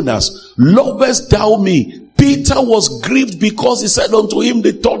of Jonas, lovest thou me? Peter was grieved because he said unto him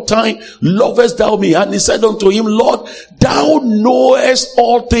the third time, lovest thou me? And he said unto him, Lord, thou knowest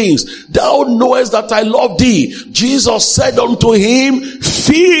all things. Thou knowest that I love thee. Jesus said unto him,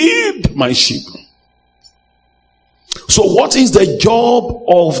 feed my sheep. So what is the job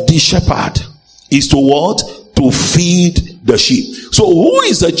of the shepherd? Is to what? To feed the sheep. So who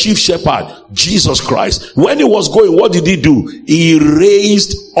is the chief shepherd? Jesus Christ. When he was going, what did he do? He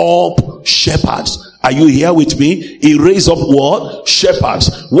raised up shepherds. Are you here with me? He raised up what?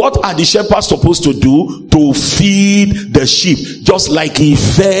 Shepherds. What are the shepherds supposed to do? To feed the sheep. Just like he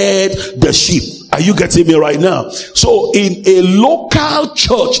fed the sheep. Are you getting me right now? So in a local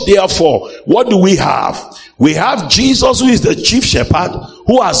church, therefore, what do we have? We have Jesus, who is the chief shepherd,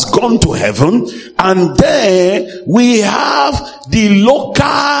 who has gone to heaven. And then we have the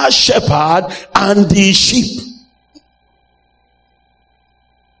local shepherd and the sheep.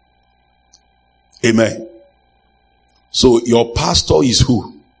 Amen. So your pastor is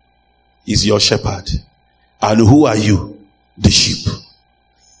who? Is your shepherd. And who are you? The sheep.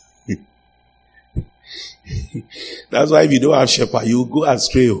 That's why if you don't have shepherd, you go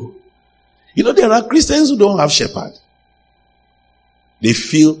astray. You know, there are Christians who don't have shepherd. They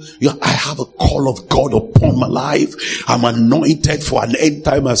feel, I have a call of God upon my life. I'm anointed for an end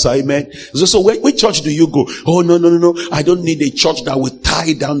time assignment. So which church do you go? Oh, no. I don't need a church that will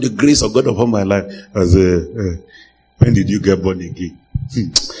tie down the grace of God upon my life. I say, when did you get born again?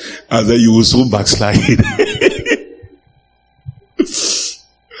 I say, you will soon backslide.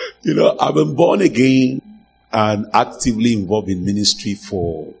 You know, I've been born again and actively involved in ministry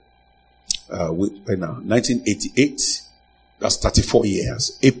for 1988. That's 34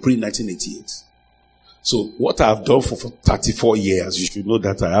 years. April 1988. So what I've done for 34 years, you should know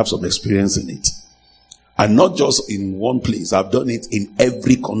that I have some experience in it. And not just in one place. I've done it in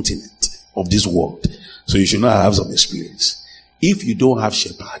every continent of this world. So you should know I have some experience. If you don't have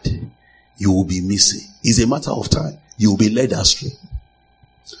shepherd, you will be missing. It's a matter of time. You will be led astray.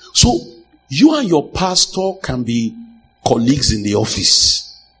 So you and your pastor can be colleagues in the office.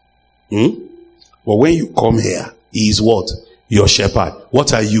 But when you come here, he is what? Your shepherd.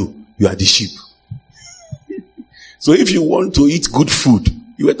 What are you? You are the sheep. So if you want to eat good food,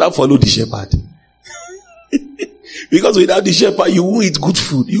 you better follow the shepherd. Because without the shepherd, you won't eat good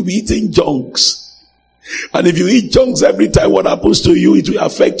food. You'll be eating junks. And if you eat junks every time, what happens to you? It will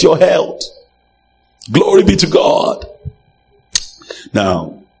affect your health. Glory be to God.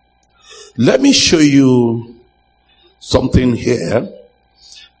 Now, let me show you something here.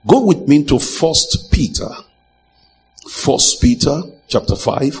 Go with me to 1 Peter. 1 Peter chapter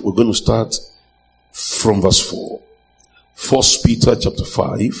 5. We're going to start from verse 4. 1 Peter chapter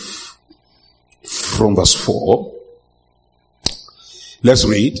 5 from verse 4. Let's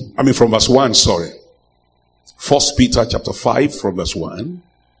read. From verse 1, sorry. 1 Peter chapter 5 from verse 1.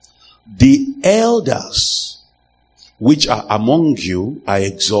 The elders which are among you I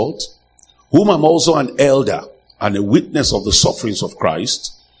exhort, whom I'm also an elder and a witness of the sufferings of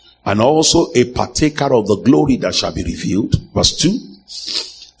Christ, and also a partaker of the glory that shall be revealed. Verse 2.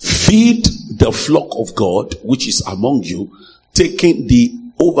 Feed the flock of God which is among you, taking the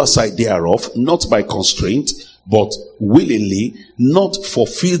oversight thereof, not by constraint, but willingly, not for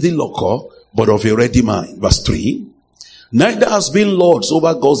filthy lucre, but of a ready mind. Verse 3. Neither has been lords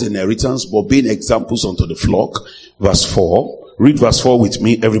over God's inheritance, but being examples unto the flock. Verse 4. Read verse 4 with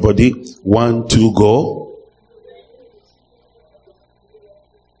me, everybody. 1, 2, go.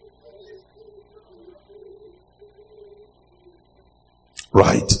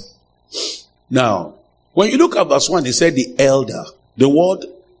 Right. Now, when you look at verse 1, they said the elder. The word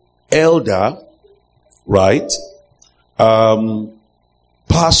elder, right? Pastor.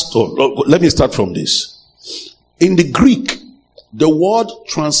 Let me start from this. In the Greek, the word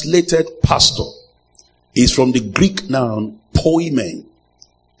translated pastor is from the Greek noun poimen.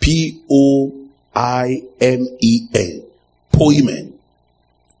 P-O-I-M-E-N. Poimen.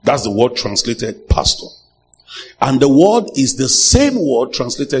 That's the word translated pastor. And the word is the same word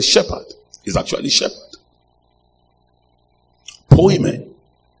translated shepherd. It's actually shepherd. Poimen.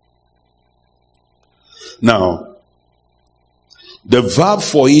 Now, the verb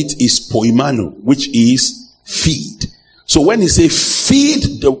for it is poimano, which is feed. So when you say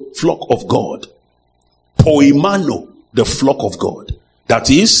feed the flock of God, poimano, the flock of God, that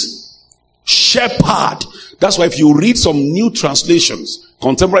is shepherd. That's why if you read some new translations,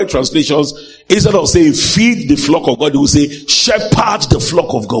 contemporary translations, instead of saying feed the flock of God, they will say shepherd the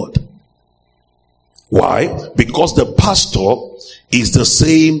flock of God. Why? Because the pastor is the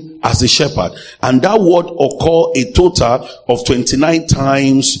same as the shepherd. And that word occurs a total of 29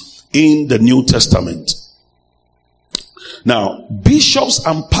 times in the New Testament. Now, bishops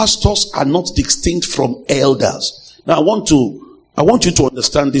and pastors are not distinct from elders. Now, I want you to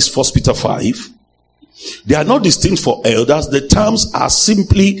understand this, 1 Peter 5. They are not distinct for elders. The terms are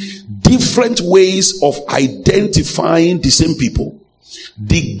simply different ways of identifying the same people.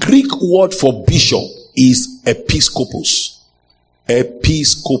 The Greek word for bishop is episkopos.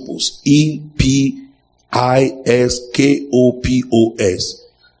 Episkopos. E-P-I-S-K-O-P-O-S.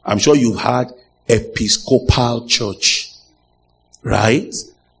 I'm sure you've had Episcopal Church. Right?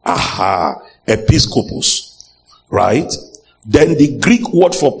 Aha. Episkopos. Right? Then the Greek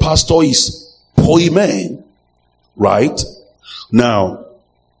word for pastor is poimen. Right? Now,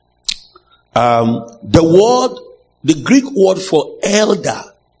 the Greek word for elder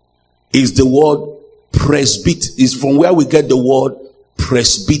is the word presbyt. Is from where we get the word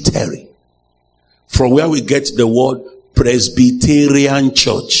presbytery. From where we get the word Presbyterian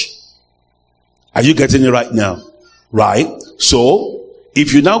church. Are you getting it right now? Right? So,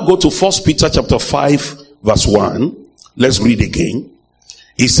 if you now go to 1 Peter chapter 5 verse 1, let's read again.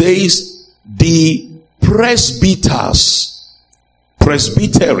 It says, the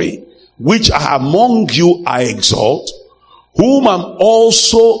presbytery, which are among you I exalt, whom I'm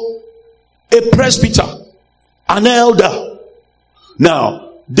also a presbyter, an elder.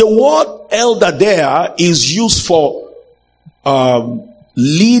 Now, the word elder there is used for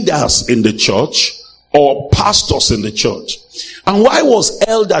leaders in the church or pastors in the church. And why was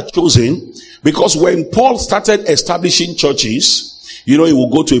elder chosen? Because when Paul started establishing churches, you know, he will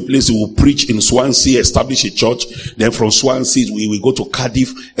go to a place, he will preach in Swansea, establish a church. Then from Swansea, we will go to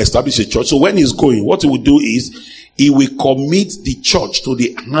Cardiff, establish a church. So when he's going, what he will do is, he will commit the church to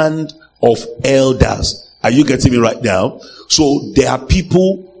the hand of elders. Are you getting me right now? So there are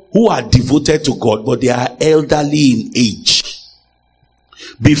people who are devoted to God, but they are elderly in age.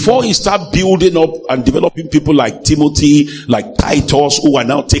 Before he start building up and developing people like Timothy, like Titus, who are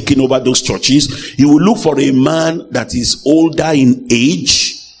now taking over those churches, he will look for a man that is older in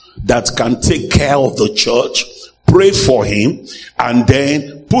age, that can take care of the church, pray for him, and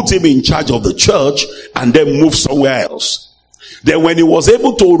then put him in charge of the church, and then move somewhere else. Then when he was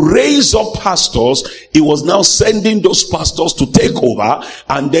able to raise up pastors, he was now sending those pastors to take over,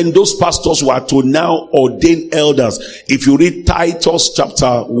 and then those pastors were to now ordain elders. If you read Titus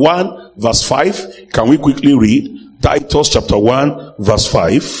chapter 1 verse 5, can we quickly read Titus chapter 1 verse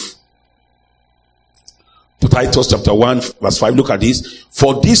 5? Titus chapter 1 verse 5, look at this.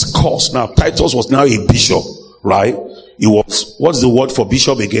 For this cause, now Titus was now a bishop, right? He was, what's the word for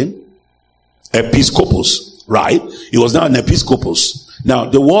bishop again? Episcopos. Right? He was now an episcopos. Now,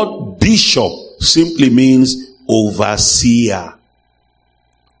 the word bishop simply means overseer.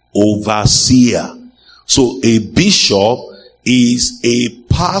 Overseer. So, a bishop is a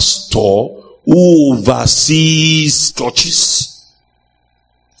pastor who oversees churches.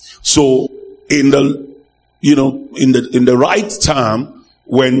 So, in the right time,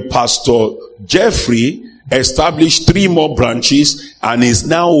 when Pastor Jeffrey established 3 more branches and is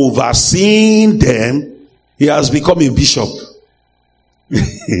now overseeing them, he has become a bishop.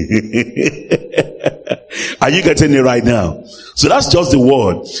 Are you getting it right now? So that's just the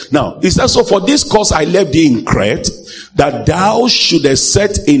word. Now, it says, so for this cause I left thee in Crete, that thou shouldest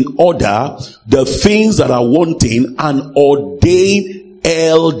set in order the things that are wanting, and ordain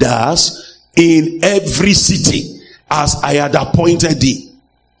elders in every city, as I had appointed thee.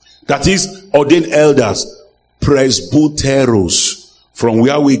 That is, ordain elders, presbyteros, from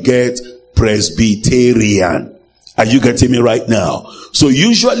where we get Presbyterian. Are you getting me right now? So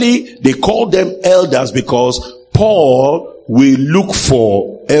usually they call them elders because Paul will look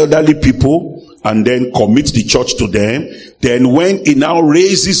for elderly people and then commit the church to them. Then when he now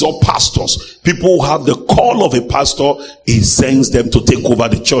raises up pastors, people who have the call of a pastor, he sends them to take over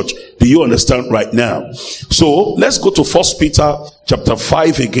the church. Do you understand right now? So let's go to 1 Peter chapter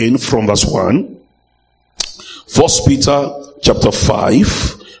 5 again from verse 1. 1 Peter chapter 5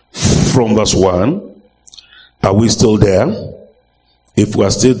 from verse 1. Are we still there? If we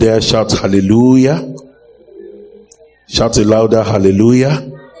are still there, shout hallelujah. Shout it louder, hallelujah.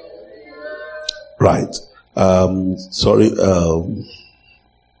 Right. Sorry.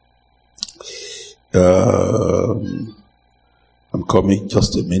 I'm coming.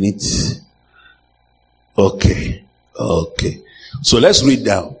 Just a minute. Okay. So let's read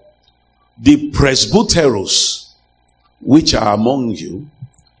down. The presbyteros which are among you,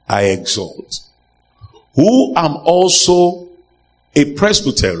 I exalt, who am also a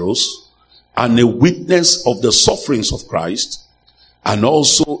presbyteros and a witness of the sufferings of Christ, and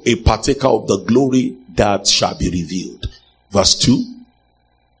also a partaker of the glory that shall be revealed. Verse 2.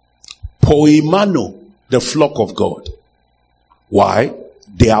 Poimano, the flock of God. Why?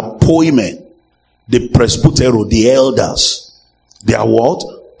 They are poimen. The presbytero, the elders. They are what?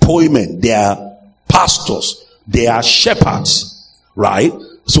 Poimen. They are pastors. They are shepherds. Right?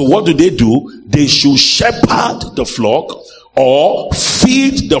 So what do? They should shepherd the flock, or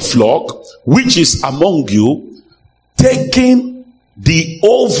feed the flock which is among you, taking the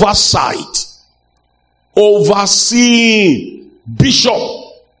oversight, overseeing, bishop,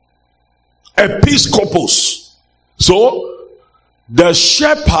 episcopos. So the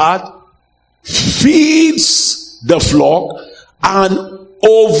shepherd feeds the flock and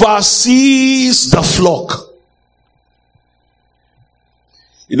oversees the flock.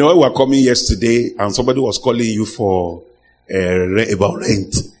 You know, we were coming yesterday and somebody was calling you for about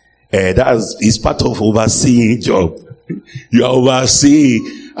rent. That is part of overseeing job. You are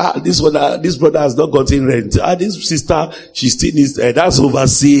overseeing. This brother has not gotten rent. This sister, she still needs. That's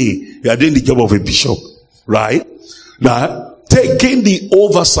overseeing. You are doing the job of a bishop, right? Now, taking the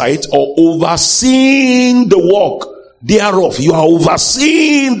oversight or overseeing the work thereof. You are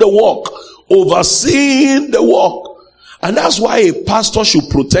overseeing the work. Overseeing the work. And that's why a pastor should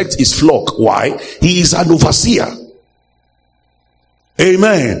protect his flock. Why? He is an overseer.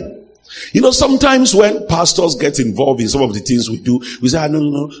 Amen. You know, sometimes when pastors get involved in some of the things we do, we say,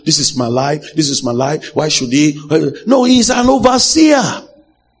 no, this is my life. This is my life. Why should he? No, he's an overseer.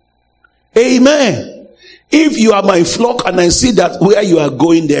 Amen. If you are my flock and I see that where you are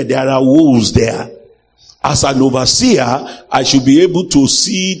going there are wolves there. As an overseer, I should be able to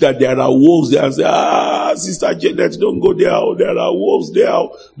see that there are wolves there and say, Sister Janet, don't go there. There are wolves there.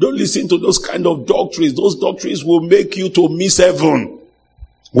 Don't listen to those kind of doctrines. Those doctrines will make you to miss heaven.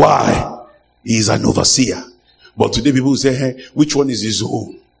 Why? He is an overseer. But today people say, hey, which one is his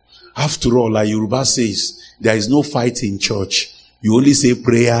own? After all, like Yoruba says, there is no fight in church. You only say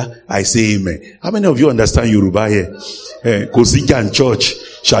prayer, I say amen. How many of you understand Yoruba here? Kosika in church,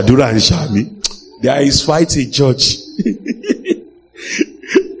 Shadura and Shami. There is fight in church.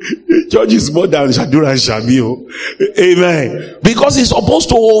 Church is more than Shadura and Shami. Amen. Because he's supposed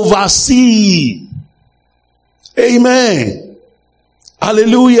to oversee. Amen.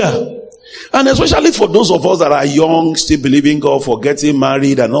 Hallelujah. And especially for those of us that are young, still believing God for getting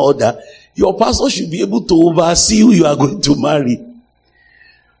married and all that, your pastor should be able to oversee who you are going to marry.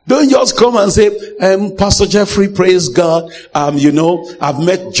 Don't just come and say, Pastor Jeffrey, praise God. I've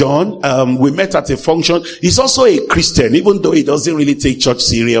met John. We met at a function. He's also a Christian, even though he doesn't really take church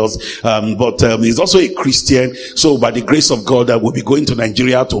serious. But he's also a Christian. So by the grace of God, we'll be going to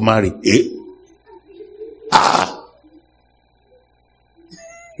Nigeria to marry.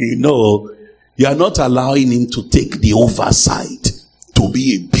 You know, you are not allowing him to take the oversight to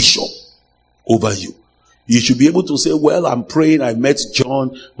be a bishop over you. You should be able to say, well, I'm praying, I met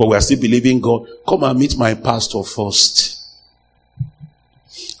John, but we are still believing God. Come and meet my pastor first.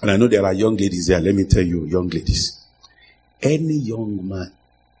 And I know there are young ladies there. Let me tell you, young ladies. Any young man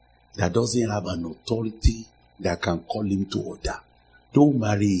that doesn't have an authority that can call him to order, don't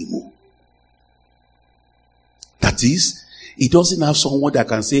marry him. That is, he doesn't have someone that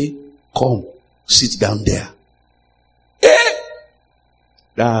can say, come, Sit down there.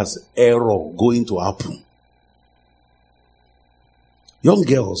 That's error going to happen. Young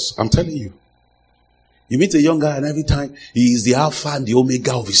girls, I'm telling you. You meet a young guy and every time he is the alpha and the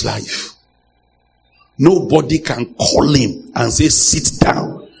omega of his life. Nobody can call him and say, sit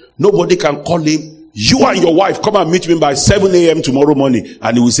down. Nobody can call him, you and your wife, come and meet me by 7 a.m. tomorrow morning.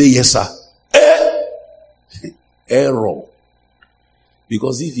 And he will say, yes, sir. Error.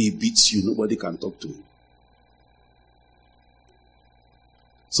 Because if he beats you, nobody can talk to him.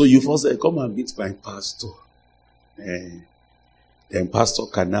 So you first say, come and beat my pastor. Then pastor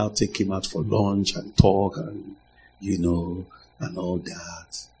can now take him out for lunch and talk and, and all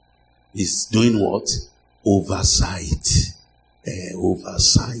that. He's doing what? Oversight.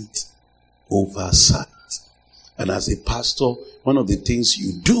 Oversight. And as a pastor, one of the things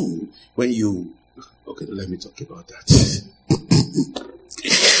you do when you... Okay, let me talk about that.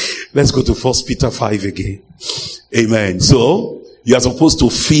 Let's go to 1 Peter 5 again. Amen. So, you are supposed to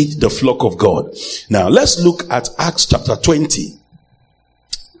feed the flock of God. Now, let's look at Acts chapter 20.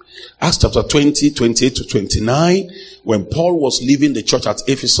 Acts chapter 20, 28 to 29. When Paul was leaving the church at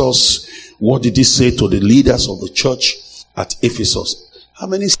Ephesus, what did he say to the leaders of the church at Ephesus? How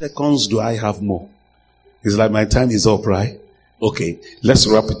many seconds do I have more? It's like my time is up, right? Okay, let's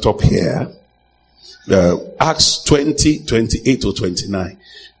wrap it up here. Acts 20, 28 to 29.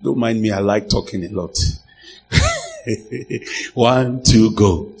 Don't mind me, I like talking a lot. 1, 2,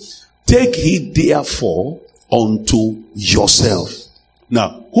 go. Take heed therefore unto yourself.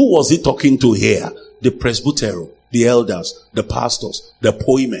 Now, who was he talking to here? The presbytery, the elders, the pastors, the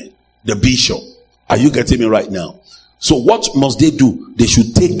poimen, the bishop. Are you getting me right now? So what must they do? They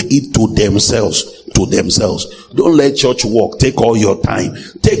should take it to themselves. To themselves. Don't let church work. Take all your time.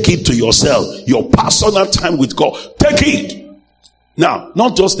 Take it to yourself. Your personal time with God. Take it. Now,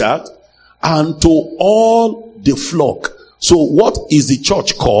 not just that. And to all the flock. So what is the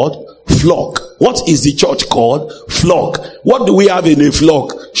church called? Flock. What is the church called? Flock. What do we have in a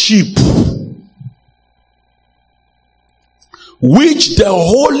flock? Sheep. Which the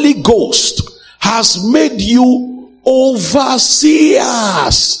Holy Ghost has made you overseers.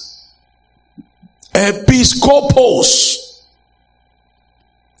 Episcopos.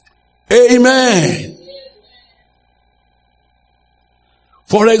 Amen.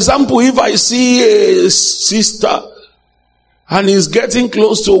 For example, if I see a sister and is getting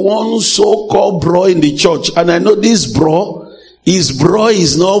close to one so-called bro in the church, and I know this bro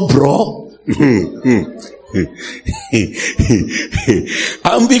is not bro.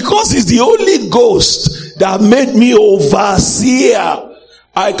 And because it's the Holy Ghost that made me overseer,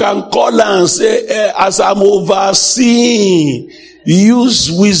 I can call her and say, as I'm overseeing, use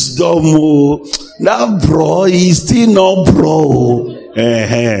wisdom. That bro is still not bro.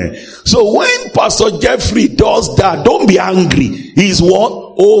 So when Pastor Jeffrey does that, don't be angry. He's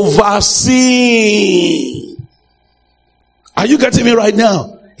what? Overseeing. Are you getting me right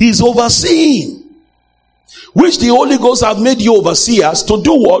now? He's overseeing. Which the Holy Ghost have made you overseers to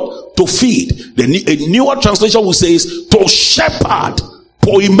do what? To feed. A newer translation will say is to shepherd.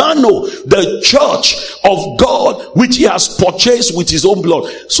 Poimano, the church of God, which he has purchased with his own blood.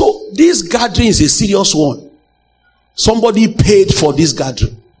 So this gathering is a serious one. Somebody paid for this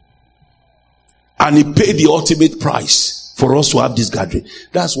gathering. And he paid the ultimate price for us to have this gathering.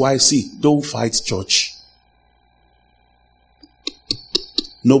 That's why I see, don't fight church.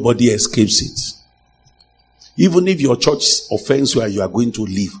 Nobody escapes it. Even if your church offends where you are going to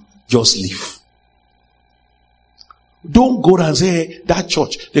leave, just leave. Don't go and say, hey, that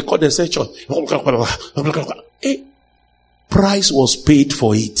church, they call themselves church. Hey, price was paid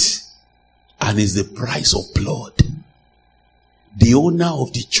for it. And it's the price of blood. The owner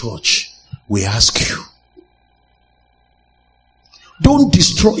of the church will ask you. Don't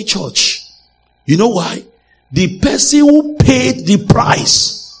destroy church. You know why? The person who paid the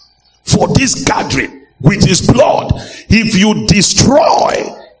price for this gathering with his blood, if you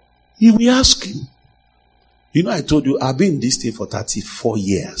destroy, he will ask you. You know, I told you, I've been in this thing for 34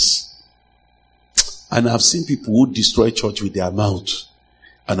 years. And I've seen people who destroy church with their mouth.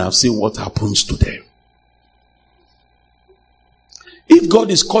 And I've seen what happens to them. If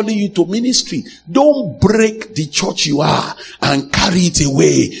God is calling you to ministry, don't break the church you are and carry it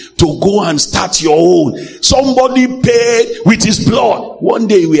away to go and start your own. Somebody paid with his blood. One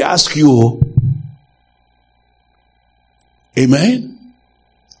day we ask you. Amen?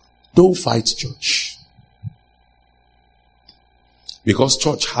 Don't fight church. Because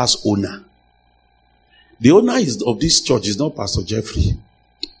church has owner. The owner of this church is not Pastor Jeffrey.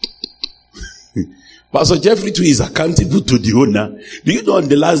 Pastor Jeffrey too is accountable to the owner. Do you know on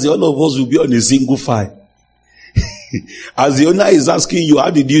the last day, all of us will be on a single file? As the owner is asking you, how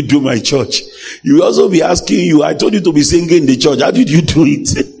did you do my church? You will also be asking you, I told you to be singing in the church. How did you do it?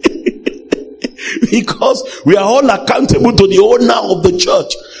 Because we are all accountable to the owner of the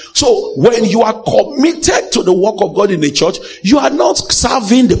church. So when you are committed to the work of God in the church, you are not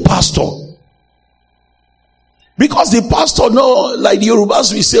serving the pastor. Because the pastor, no, like the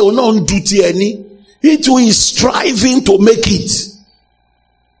Yorubas we say, oh no, duty any. He too is striving to make it.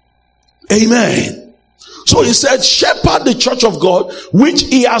 Amen. So he said, shepherd the church of God, which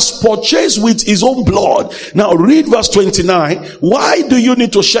he has purchased with his own blood. Now read verse 29. Why do you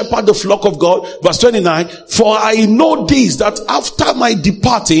need to shepherd the flock of God? Verse 29. For I know this, that after my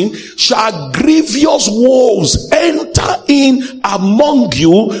departing shall grievous wolves enter in among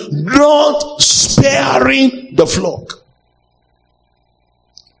you, not sparing the flock.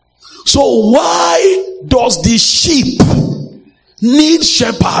 So why does the sheep need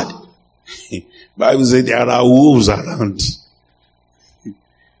shepherd? Bible says there are wolves around.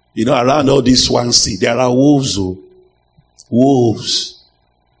 You know, around all this Swansea, there are wolves. Wolves.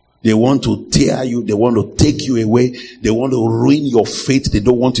 They want to tear you. They want to take you away. They want to ruin your faith. They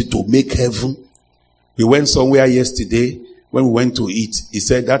don't want you to make heaven. We went somewhere yesterday. When we went to eat, he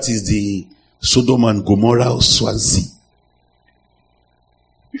said that is the Sodom and Gomorrah of Swansea.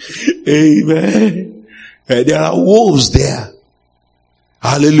 Amen. There are wolves there.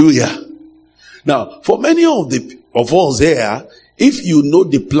 Hallelujah. Now, for many of us there, if you know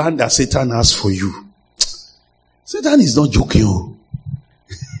the plan that Satan has for you, Satan is not joking.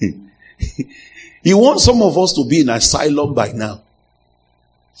 He wants some of us to be in asylum by now.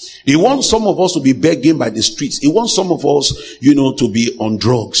 He wants some of us to be begging by the streets. He wants some of us, to be on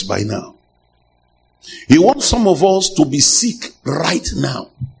drugs by now. He wants some of us to be sick right now.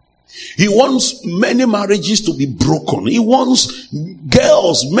 He wants many marriages to be broken. He wants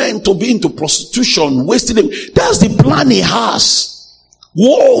girls, men to be into prostitution, wasting them. That's the plan he has.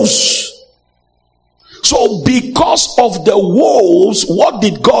 Wolves. So because of the wolves, what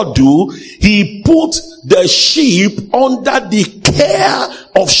did God do? He put the sheep under the care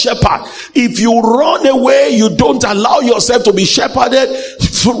of shepherd. If you run away, you don't allow yourself to be shepherded,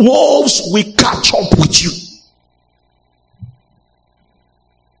 wolves will catch up with you.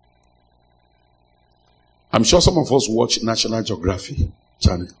 I'm sure some of us watch National Geographic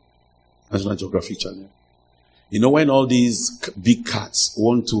channel. National Geographic channel. You know, when all these big cats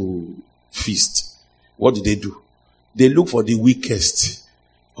want to feast, what do? They look for the weakest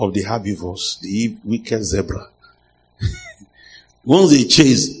of the herbivores, the weakest zebra. Once they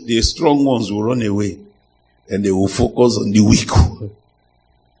chase, the strong ones will run away and they will focus on the weak one.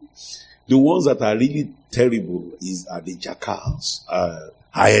 The ones that are really terrible are the jackals,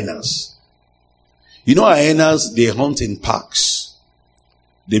 hyenas. You know, hyenas, they hunt in packs.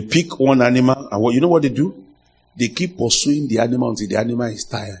 They pick one animal, and you know what they do? They keep pursuing the animal until the animal is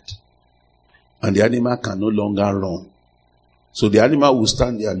tired. And the animal can no longer run. So the animal will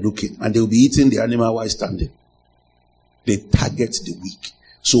stand there looking, and they will be eating the animal while standing. They target the weak.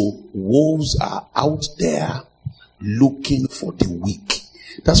 So wolves are out there looking for the weak.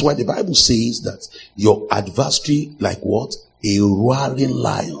 That's why the Bible says that your adversary, like what? A roaring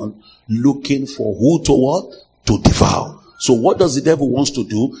lion, looking for who to what? To devour. So what does the devil wants to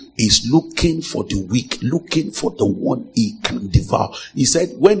do? Is looking for the weak, looking for the one he can devour. He said,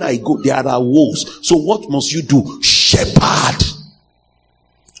 when I go, there are wolves. So what must you do? Shepherd.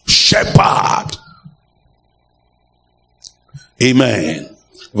 Shepherd. Amen.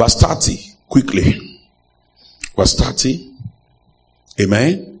 Verse 30, quickly. Verse 30.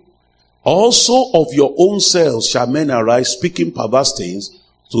 Amen. Also of your own selves shall men arise, speaking perverse things,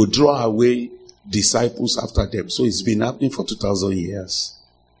 to draw away disciples after them. So it's been happening for 2,000 years.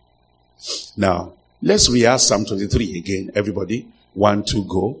 Now, let's rehearse Psalm 23 again. Everybody, 1, 2,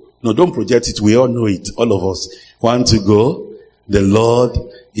 go. No, don't project it. We all know it. All of us. 1, 2, go. The Lord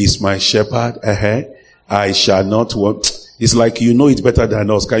is my shepherd. I shall not want. It's like you know it better than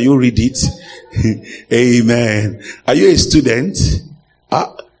us. Can you read it? Amen. Are you a student?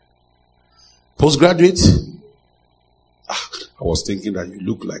 Postgraduate? I was thinking that you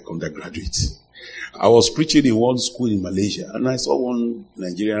look like undergraduate. I was preaching in one school in Malaysia, and I saw one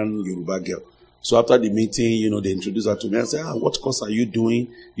Nigerian Yoruba girl. So after the meeting, they introduced her to me. I said, what course are you doing?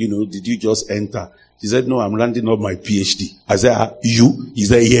 Did you just enter? She said, no, I'm rounding up my PhD. I said, you? He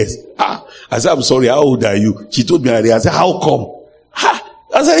said, yes. I said, I'm sorry, how old are you? She told me, I said, how come?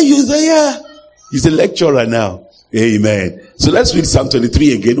 I said, you say, yeah. He's a lecturer now. Amen. So let's read Psalm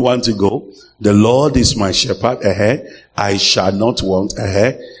 23 again. 1 to go. The Lord is my shepherd. I shall not want.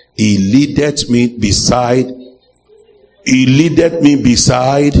 He leadeth me beside. He leadeth me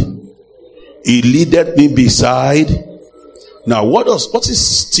beside. He leadeth me beside. Now, what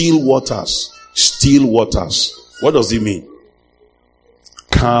is still waters? Still waters. What does it mean?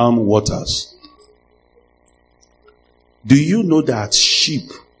 Calm waters. Do you know that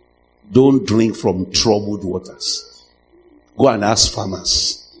sheep don't drink from troubled waters? Go and ask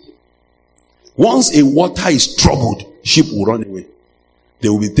farmers. Once a water is troubled, sheep will run away. They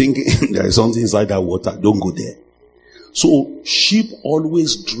will be thinking there is something inside that water. Don't go there. So sheep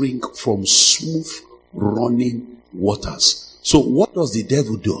always drink from smooth running waters. So what does the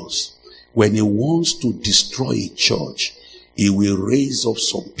devil do? When he wants to destroy a church, he will raise up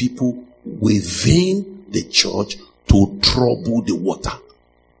some people within the church to trouble the water.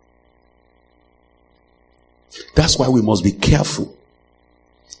 That's why we must be careful.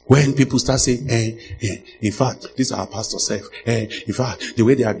 When people start saying, in fact, this is our pastor self. In fact, the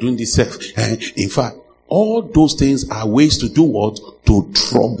way they are doing this self. In fact, all those things are ways to do what? To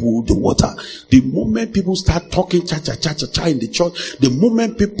trouble the water. The moment people start talking cha-cha-cha-cha-cha in the church, the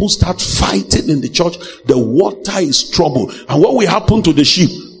moment people start fighting in the church, the water is troubled. And what will happen to the sheep?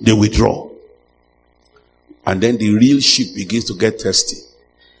 They withdraw. And then the real sheep begins to get thirsty.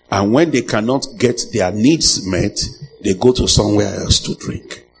 And when they cannot get their needs met, they go to somewhere else to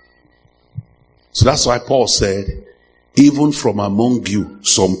drink. So that's why Paul said, even from among you,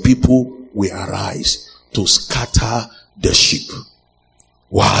 some people will arise to scatter the sheep.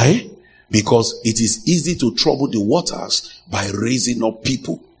 Why? Because it is easy to trouble the waters by raising up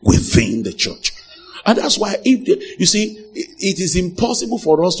people within the church. And that's why, you see, it is impossible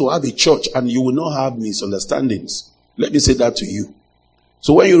for us to have a church and you will not have misunderstandings. Let me say that to you.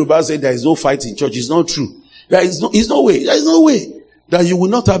 So when Yoruba say there is no fight in church, it's not true. There is no way that you will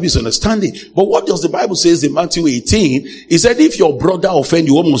not have misunderstanding. But what does the Bible say in Matthew 18? He said, if your brother offend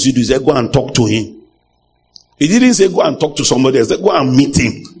you, what must you do? He said, go and talk to him. He didn't say go and talk to somebody else. He said, go and meet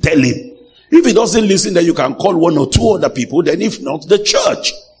him. Tell him. If he doesn't listen, then you can call one or two other people. Then if not, the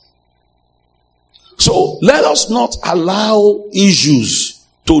church. So let us not allow issues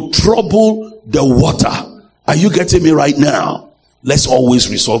to trouble the water. Are you getting me right now? Let's always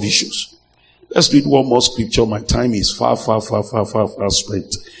resolve issues. Let's read one more scripture. My time is far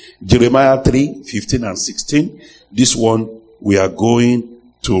spent. Jeremiah 3:15 and 16. This one we are going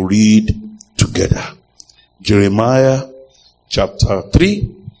to read together. Jeremiah chapter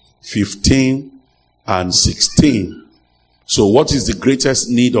 3:15 and 16. So what is the greatest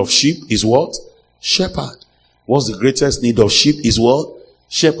need of sheep is what? Shepherd. What's the greatest need of sheep is what?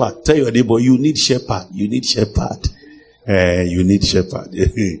 Shepherd. Tell your neighbor, you need shepherd. You need shepherd. You need shepherd.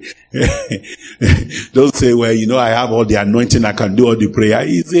 Don't say, well, I have all the anointing, I can do all the prayer.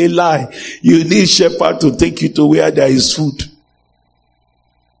 It's a lie. You need shepherd to take you to where there is food.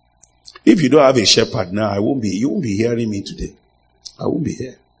 If you don't have a shepherd now, you won't be hearing me today. I won't be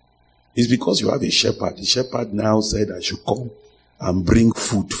here. It's because you have a shepherd. The shepherd now said I should come and bring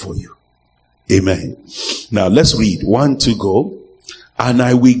food for you. Amen. Now let's read. 1, 2, go. And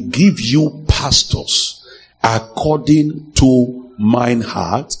I will give you pastors according to mine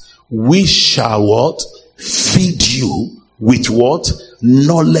heart, which shall what? Feed you with what?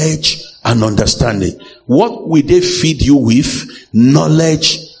 Knowledge and understanding. What will they feed you with?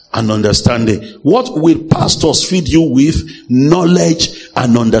 Knowledge and understanding. What will pastors feed you with? Knowledge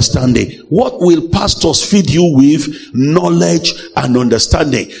and understanding. What will pastors feed you with? Knowledge and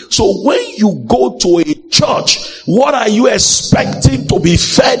understanding. So when you go to a church, what are you expecting to be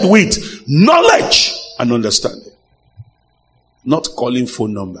fed with? Knowledge and understanding. Not calling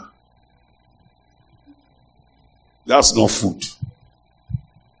phone number. That's not food.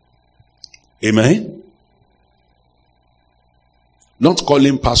 Amen. Not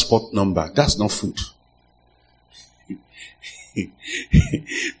calling passport number. That's not food.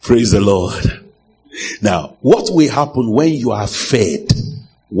 Praise the Lord. Now, what will happen when you are fed?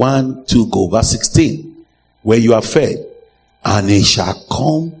 1, 2, go. Verse 16. When you are fed, and it shall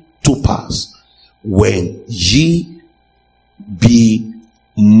come to pass when ye be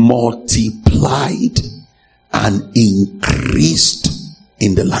multiplied and increased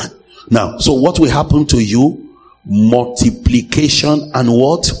in the land. Now, so what will happen to you? Multiplication and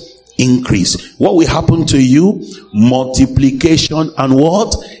what? Increase. What will happen to you? Multiplication and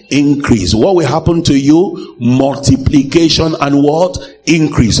what? Increase. What will happen to you? Multiplication and what?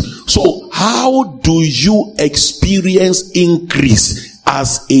 Increase. So how do you experience increase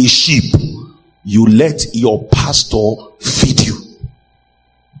as a sheep? You let your pastor feed you.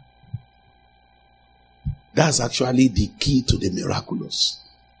 That's actually the key to the miraculous.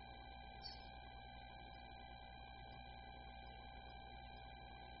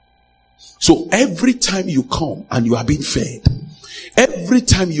 So every time you come and you are being fed, every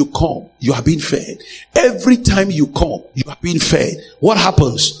time you come, you are being fed. Every time you come, you are being fed. What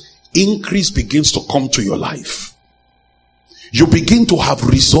happens? Increase begins to come to your life. You begin to have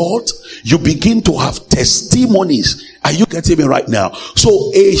result. You begin to have testimonies. Are you getting me right now?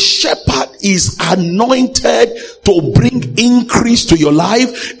 So a shepherd is anointed to bring increase to your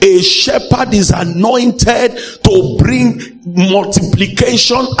life. A shepherd is anointed to bring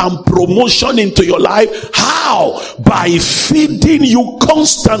multiplication and promotion into your life. How? By feeding you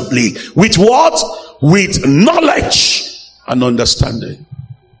constantly with what? With knowledge and understanding.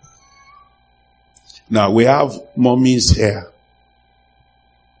 Now we have mummies here.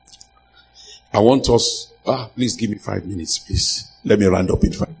 I want us, please give me 5 minutes, please. Let me round up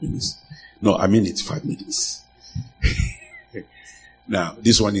in 5 minutes. No, I mean it, 5 minutes. Now,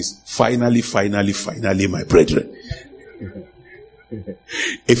 this one is finally, my brethren.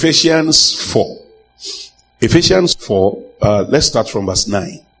 Ephesians 4. Ephesians 4, let's start from verse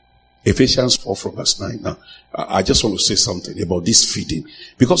 9. Ephesians 4 from verse 9. Now, I just want to say something about this feeding.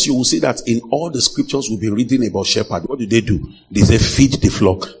 Because you will see that in all the scriptures we'll be reading about shepherd, what do? They say feed the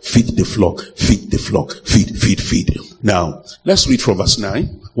flock, feed the flock, feed the flock, feed. Now, let's read from verse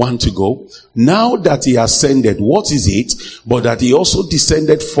 9. 1 to go. Now that he ascended, what is it? But that he also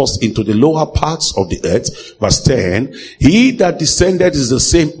descended first into the lower parts of the earth. Verse 10. He that descended is the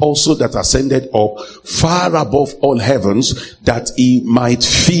same also that ascended up far above all heavens, that he might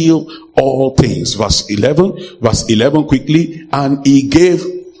fill all things. Verse 11 quickly. And he gave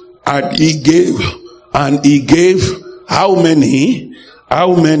how many?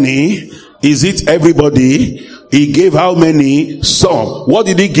 Is it everybody? He gave how many? Some. What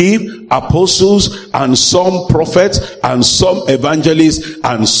did he give? Apostles, and some prophets, and some evangelists,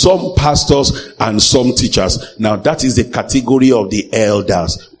 and some pastors, and some teachers. Now that is the category of the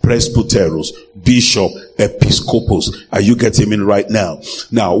elders. Presbyteros, bishop, episcopos. Are you getting me right now?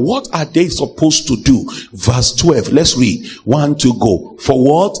 Now, what are they supposed to do? Verse 12. Let's read. 1 to go. For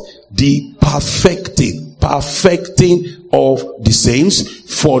what? The perfecting of the saints,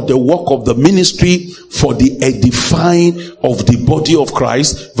 for the work of the ministry, for the edifying of the body of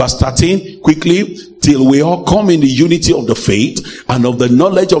Christ. Verse 13, quickly, till we all come in the unity of the faith and of the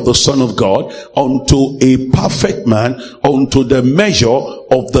knowledge of the Son of God, unto a perfect man, unto the measure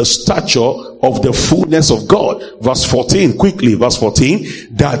of the stature of the fullness of God. Verse 14, quickly, verse 14,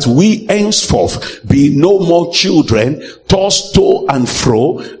 that we henceforth be no more children, tossed to and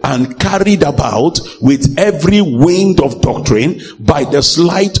fro, and carried about with every wind of doctrine, by the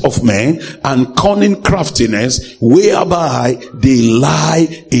sleight of men and cunning craftiness, whereby they lie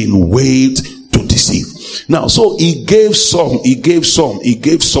in wait to deceive. Now, so he gave some.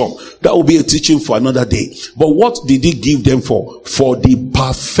 That will be a teaching for another day. But what did he give them for? For the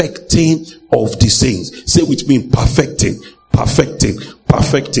perfecting of the saints. Say with me, perfecting.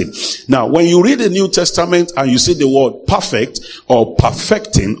 Now, when you read the New Testament and you see the word perfect or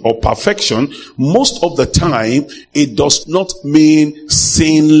perfecting or perfection, most of the time it does not mean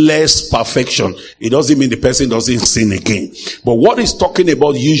sinless perfection. It doesn't mean the person doesn't sin again. But what it's talking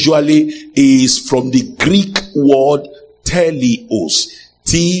about usually is from the Greek word teleos.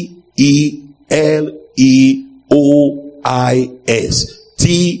 Teleos.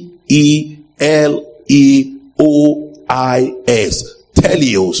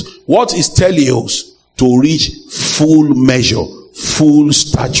 Teleos. What is teleos? To reach full measure, full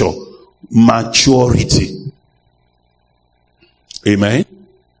stature, maturity. Amen.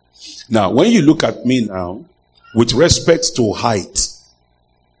 Now, when you look at me now, with respect to height,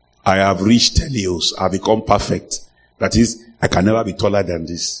 I have reached teleos. I have become perfect. That is, I can never be taller than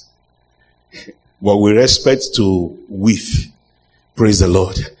this. But with respect to width, praise the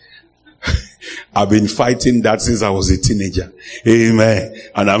Lord, I've been fighting that since I was a teenager. Amen.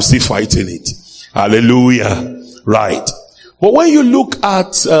 And I'm still fighting it. Hallelujah. Right. But when you look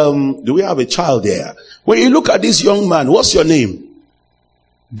at, do we have a child there? When you look at this young man, what's your name?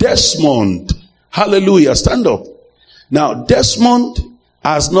 Desmond. Hallelujah. Stand up. Now, Desmond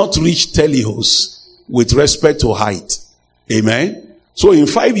has not reached teleos with respect to height. Amen. So in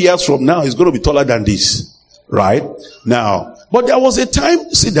 5 years from now, he's going to be taller than this. Right? Now, but there was a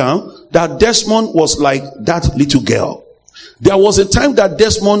time, sit down, that Desmond was like that little girl. There was a time that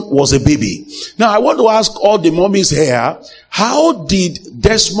Desmond was a baby. Now I want to ask all the mommies here, how did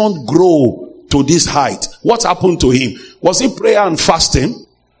Desmond grow to this height? What happened to him? Was it prayer and fasting?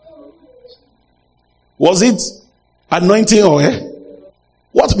 Was it anointing oil?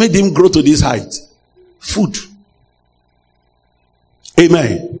 What made him grow to this height? Food.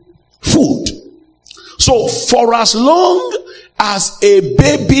 Amen. Food. So for as long as a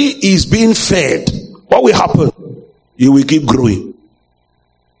baby is being fed, what will happen? He will keep growing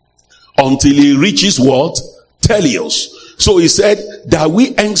until he reaches what? Telos. So he said that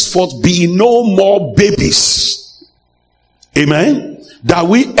we henceforth be no more babies. Amen. That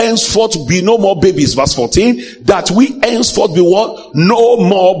we henceforth be no more babies. Verse 14. That we henceforth be what? No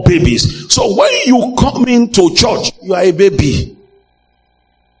more babies. So when you come into church, you are a baby.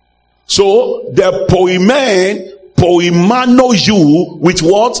 So the poimano you with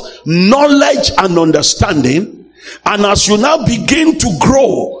what? Knowledge and understanding. And as you now begin to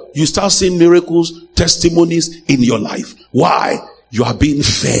grow, you start seeing miracles, testimonies in your life. Why? You are being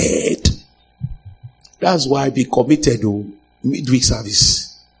fed. That's why be committed to midweek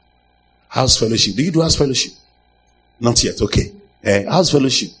service. House fellowship. Do you do house fellowship? Not yet. Okay. House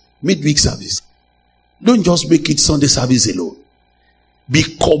fellowship. Midweek service. Don't just make it Sunday service alone. Be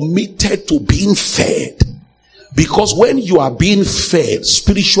committed to being fed. Because when you are being fed,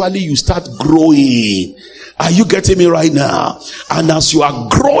 spiritually you start growing. Are you getting me right now? And as you are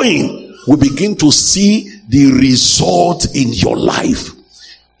growing, we begin to see the result in your life.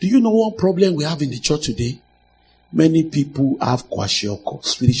 Do you know what problem we have in the church today? Many people have kwashiorkor,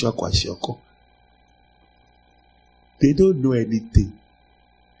 spiritual kwashiorkor. They don't know anything.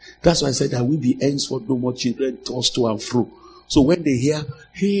 That's why I said that we be henceforth no more children tossed to and fro. So when they hear,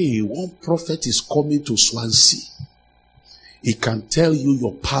 hey, one prophet is coming to Swansea, he can tell you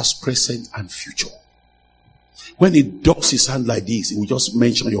your past, present, and future. When he does his hand like this, he will just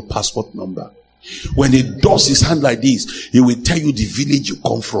mention your passport number. When he does his hand like this, he will tell you the village you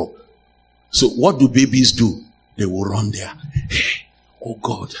come from. So what do babies do? They will run there. Hey, oh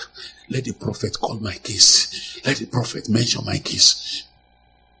God, let the prophet call my case. Let the prophet mention my case.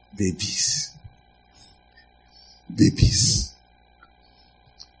 Babies. Babies.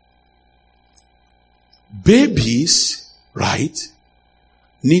 Babies, right,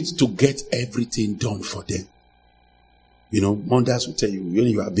 need to get everything done for them. You know, mothers will tell you when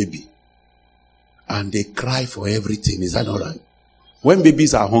you are a baby and they cry for everything. Is that not right? When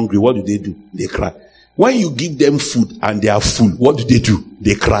babies are hungry, what do? They cry. When you give them food and they are full, what do?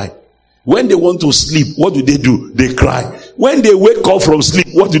 They cry. When they want to sleep, what do? They cry. When they wake up from sleep,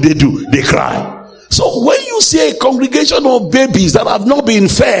 what do? They cry. So when you see a congregation of babies that have not been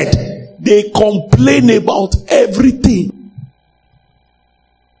fed, they complain about everything.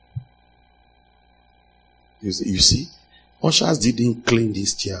 You see? Ushers didn't clean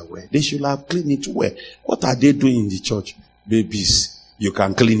this chair well. They should have cleaned it well. What are they doing in the church? Babies, you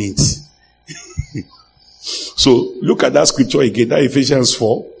can clean it. So look at that scripture again, that Ephesians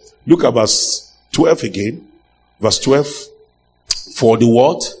 4. Look at verse 12 again. Verse 12. For the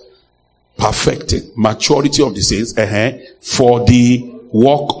what? Perfecting. Maturity of the saints. For the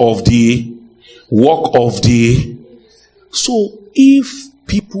work of the. So if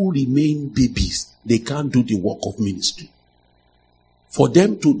people remain babies, they can't do the work of ministry. For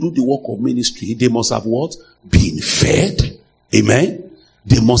them to do the work of ministry, they must have what? Been fed. Amen.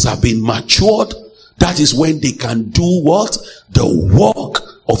 They must have been matured. That is when they can do what? The work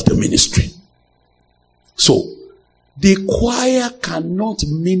of the ministry. So, the choir cannot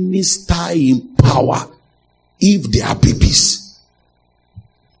minister in power if they are babies.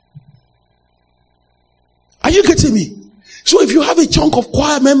 Are you getting me? So if you have a chunk of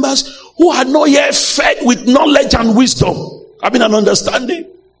choir members who are not yet fed with knowledge and wisdom, having an understanding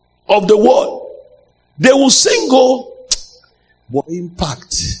of the word, they will sing, but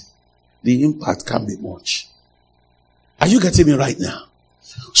the impact can be much. Are you getting me right now?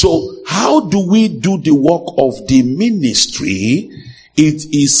 So how do we do the work of the ministry? It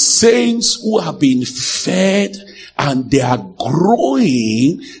is saints who have been fed and they are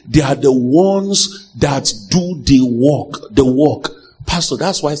growing. They are the ones that do the work. Pastor,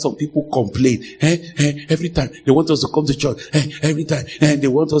 that's why some people complain. Every time they want us to come to church. Every time they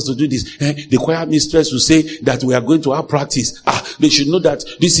want us to do this. The choir mistress will say that we are going to have practice. They should know that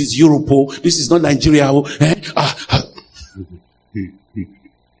this is Europe. This is not Nigeria.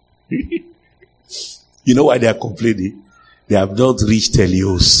 You know why they are complaining? They have not reached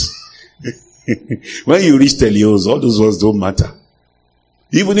Telos. When you reach Telos, all those ones don't matter.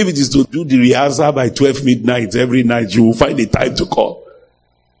 Even if it is to do the rehearsal by 12 midnight every night, you will find a time to call.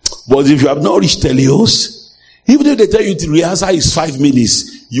 But if you have not reached Telos, even if they tell you the rehearsal is 5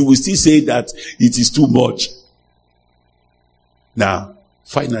 minutes, you will still say that it is too much. Now,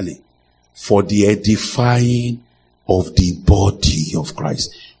 finally, for the edifying of the body of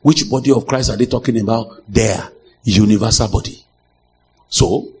Christ. Which body of Christ are they talking about? Their universal body.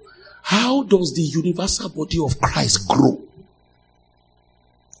 So, how does the universal body of Christ grow?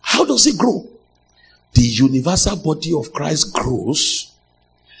 How does it grow? the universal body of Christ grows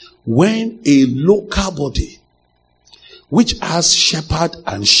when a local body, which has shepherd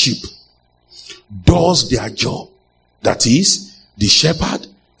and sheep, does their job. That is, the shepherd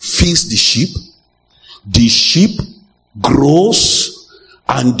feeds the sheep grows,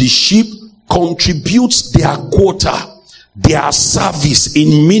 and the sheep contributes their quota, their service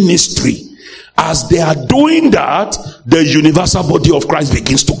in ministry. As they are doing that, the universal body of Christ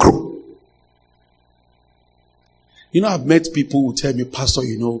begins to grow. I've met people who tell me, Pastor,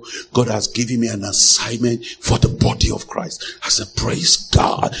 God has given me an assignment for the body of Christ. I said, praise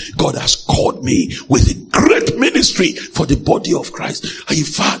God. God has called me with a great ministry for the body of Christ. In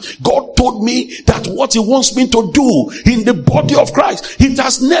fact, God told me that what he wants me to do in the body of Christ, it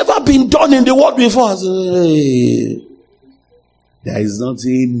has never been done in the world before. I said, hey, there is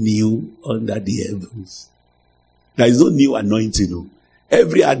nothing new under the heavens. There is no new anointing. No.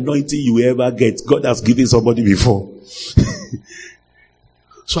 Every anointing you ever get, God has given somebody before.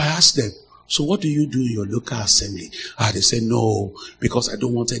 So I asked them, so what do you do in your local assembly? They said, no, because I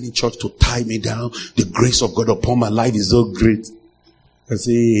don't want any church to tie me down. The grace of God upon my life is so great. I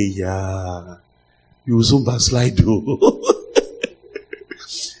say, yeah, you will soon backslide though.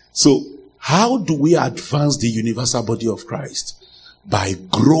 So how do we advance the universal body of Christ? By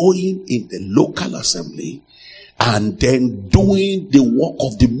growing in the local assembly and then doing the work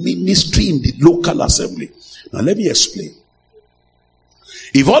of the ministry in the local assembly. Now let me explain.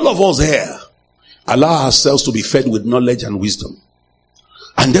 If all of us here allow ourselves to be fed with knowledge and wisdom,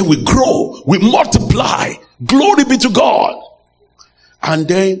 and then we grow, we multiply, glory be to God, and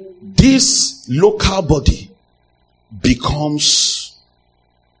then this local body becomes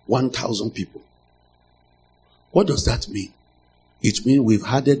 1,000 people. What does that mean? It means we've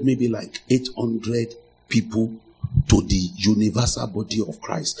added maybe like 800 people to the universal body of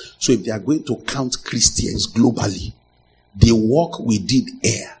Christ. So if they are going to count Christians globally, the work we did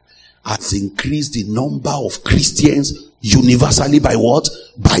here has increased the number of Christians universally by what?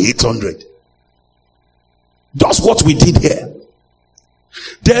 By 800. That's what we did here.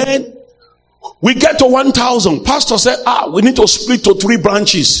 Then we get to 1,000. Pastor said, we need to split to 3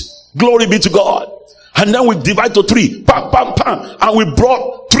 branches. Glory be to God. And then we divide to 3. Bam, bam, bam. And we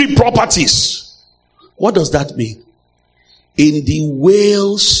brought 3 properties. What does that mean? In the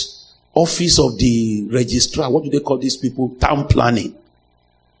Wales office of the registrar, what do they call these people? Town planning.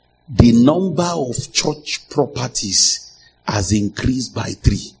 The number of church properties has increased by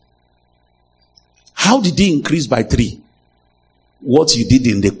 3. How did it increase by 3? What you did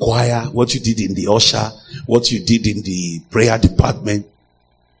in the choir, what you did in the usher, what you did in the prayer department,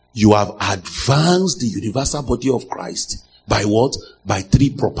 you have advanced the universal body of Christ by what? By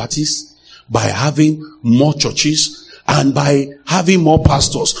 3 properties, by having more churches, and by having more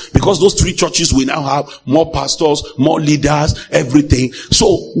pastors. Because those 3 churches will now have more pastors, more leaders, everything.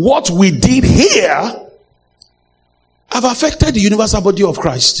 So what we did here have affected the universal body of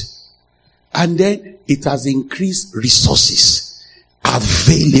Christ. And then it has increased resources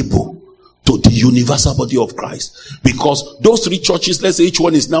available to the universal body of Christ. Because those 3 churches, let's say each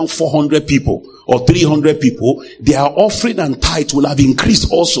one is now 400 people or 300 people, their offering and tithe will have increased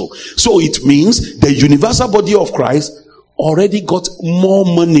also. So it means the universal body of Christ already got more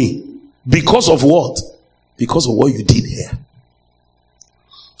money. Because of what? Because of what you did here.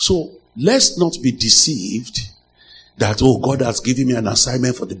 So let's not be deceived that, God has given me an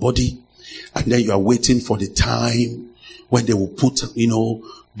assignment for the body, and then you are waiting for the time when they will put,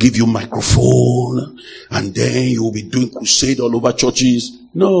 give you microphone, and then you will be doing crusade all over churches.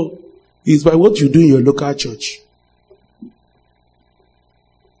 No, it's by what you do in your local church.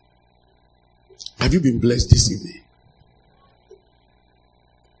 Have you been blessed this evening?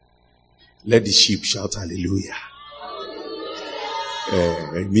 Let the sheep shout hallelujah.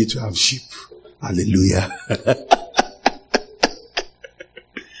 I need to have sheep. Hallelujah.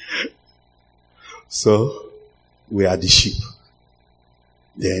 So, we are the sheep.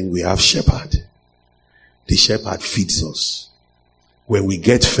 Then we have shepherd. The shepherd feeds us. When we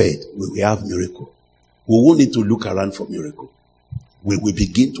get fed, we will have miracle. We won't need to look around for miracle. We will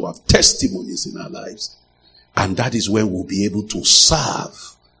begin to have testimonies in our lives. And that is when we'll be able to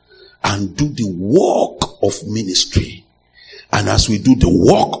serve and do the work of ministry. And as we do the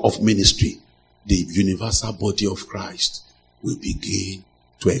work of ministry, the universal body of Christ will begin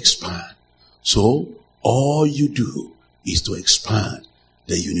to expand. So, all you do is to expand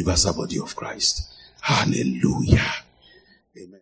the universal body of Christ. Hallelujah. Amen.